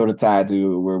guess sort of tied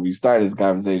to where we started this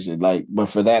conversation, like, but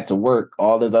for that to work,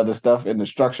 all this other stuff in the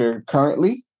structure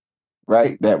currently,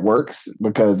 right, that works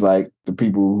because like the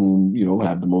people who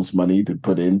have the most money to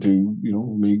put into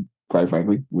quite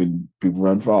frankly, when people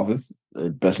run for office,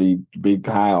 especially big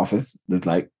high office, there's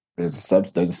a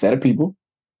set of people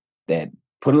that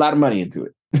put a lot of money into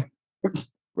it.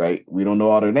 Right, we don't know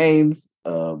all their names.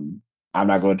 I'm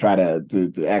not going to try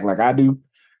to act like I do,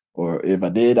 or if I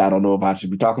did, I don't know if I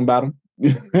should be talking about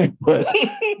them. But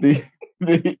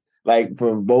like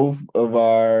for both of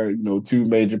our two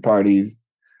major parties.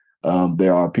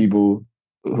 There are people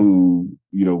who,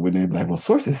 when they're like, well,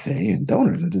 sources say and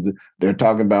donors, they're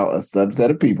talking about a subset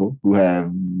of people who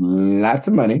have lots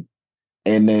of money,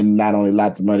 and then not only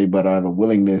lots of money, but have a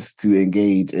willingness to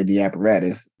engage in the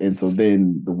apparatus. And so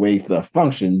then the way stuff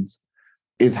functions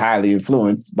is highly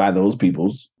influenced by those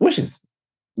people's wishes,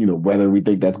 whether we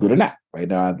think that's good or not. Right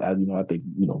now, I think,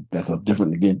 that's a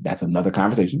different, again, that's another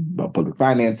conversation about public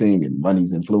financing and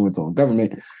money's influence on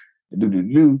government.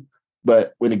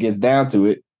 But when it gets down to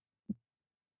it,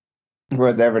 for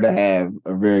us ever to have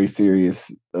a very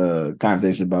serious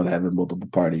conversation about having multiple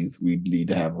parties, we need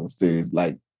to have a serious,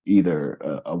 like, either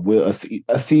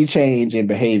a sea change in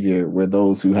behavior where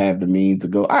those who have the means to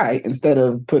go, all right, instead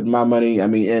of putting my money, I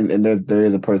mean, and there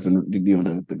is a person,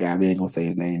 the guy, we ain't gonna say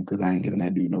his name because I ain't giving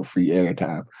that dude no free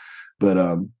airtime, but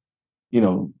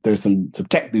there's some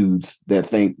tech dudes that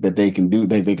think that they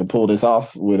can pull this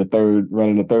off with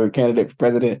running a third candidate for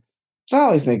president. Which I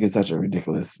always think is such a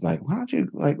ridiculous. Like, why don't you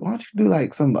do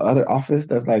like some other office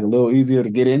that's like a little easier to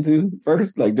get into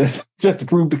first, like just to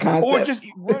prove the concept, or just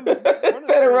run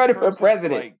instead of running for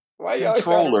president. Like, why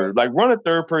controller? Like, run a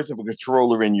third person for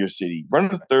controller in your city.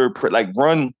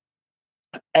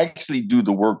 Actually do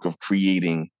the work of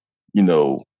creating,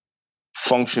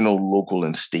 functional local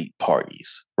and state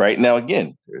parties. Right now,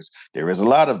 again, there is a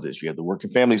lot of this. You have the Working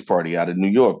Families Party out of New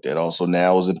York that also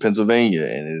now is in Pennsylvania,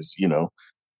 and is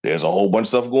there's a whole bunch of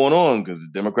stuff going on because the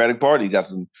Democratic Party got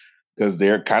some, because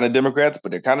they're kind of Democrats,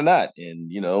 but they're kind of not.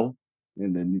 And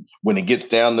and then when it gets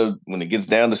down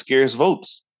to scarce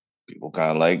votes, people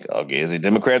kind of like, okay, is it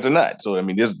Democrats or not? So I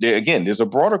mean, there's a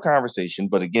broader conversation,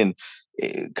 but again,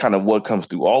 kind of what comes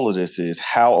through all of this is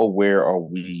how aware are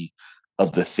we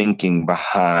of the thinking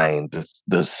behind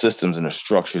the systems and the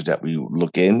structures that we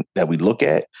look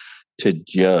at to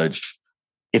judge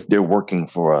if they're working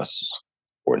for us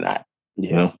or not.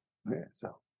 Yeah.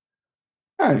 So,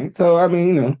 all right. So, I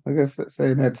mean, I guess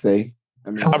I'm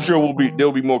sure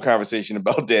there'll be more conversation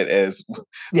about that as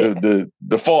the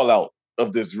fallout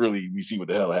of this. Really, we see what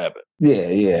the hell happened.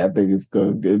 Yeah. I think it's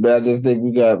going good, but I just think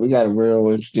we got a real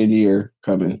interesting year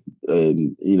coming,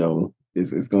 and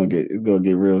it's gonna get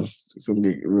real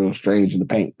strange in the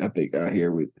paint. I think out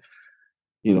here with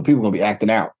people gonna be acting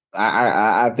out.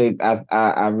 I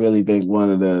really think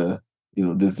one of the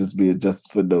this just be a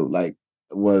justice footnote, like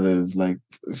one of those like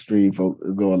extreme folks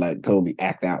is going like totally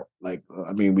act out. Like,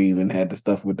 I mean, we even had the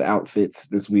stuff with the outfits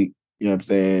this week. You know what I'm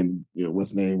saying?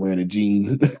 What's the name, wearing a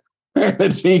jean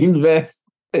vest,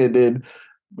 and then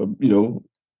the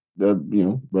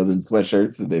brothers in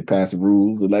sweatshirts, and they passing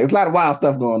rules, and like it's a lot of wild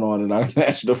stuff going on in our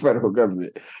national federal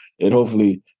government. And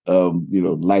hopefully,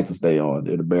 lights will stay on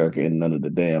in America, and none of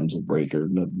the dams will break, or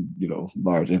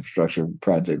large infrastructure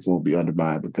projects won't be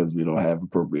undermined because we don't have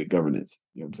appropriate governance.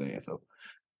 You know what I'm saying? So,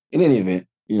 in any event,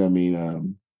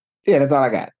 that's all I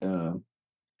got.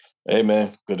 Hey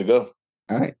man, good to go.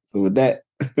 All right. So with that,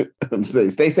 I'm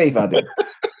saying, stay safe out there.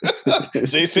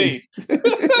 Stay safe.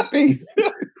 Peace.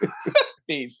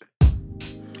 Peace.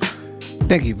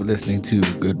 Thank you for listening to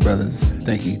Good Brothers.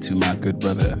 Thank you to my good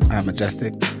brother,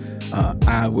 iMajestic.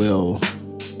 I will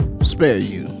spare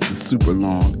you the super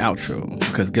long outro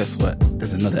because guess what?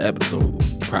 There's another episode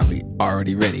probably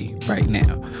already ready right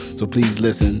now. So please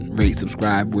listen, rate,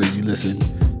 subscribe where you listen. You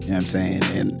know what I'm saying?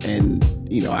 And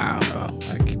I don't know.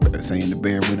 I keep saying the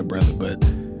bear with a brother, but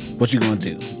what you gonna do?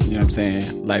 You know what I'm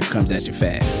saying? Life comes at you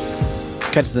fast.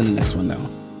 Catch us in the next one though.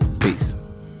 Peace.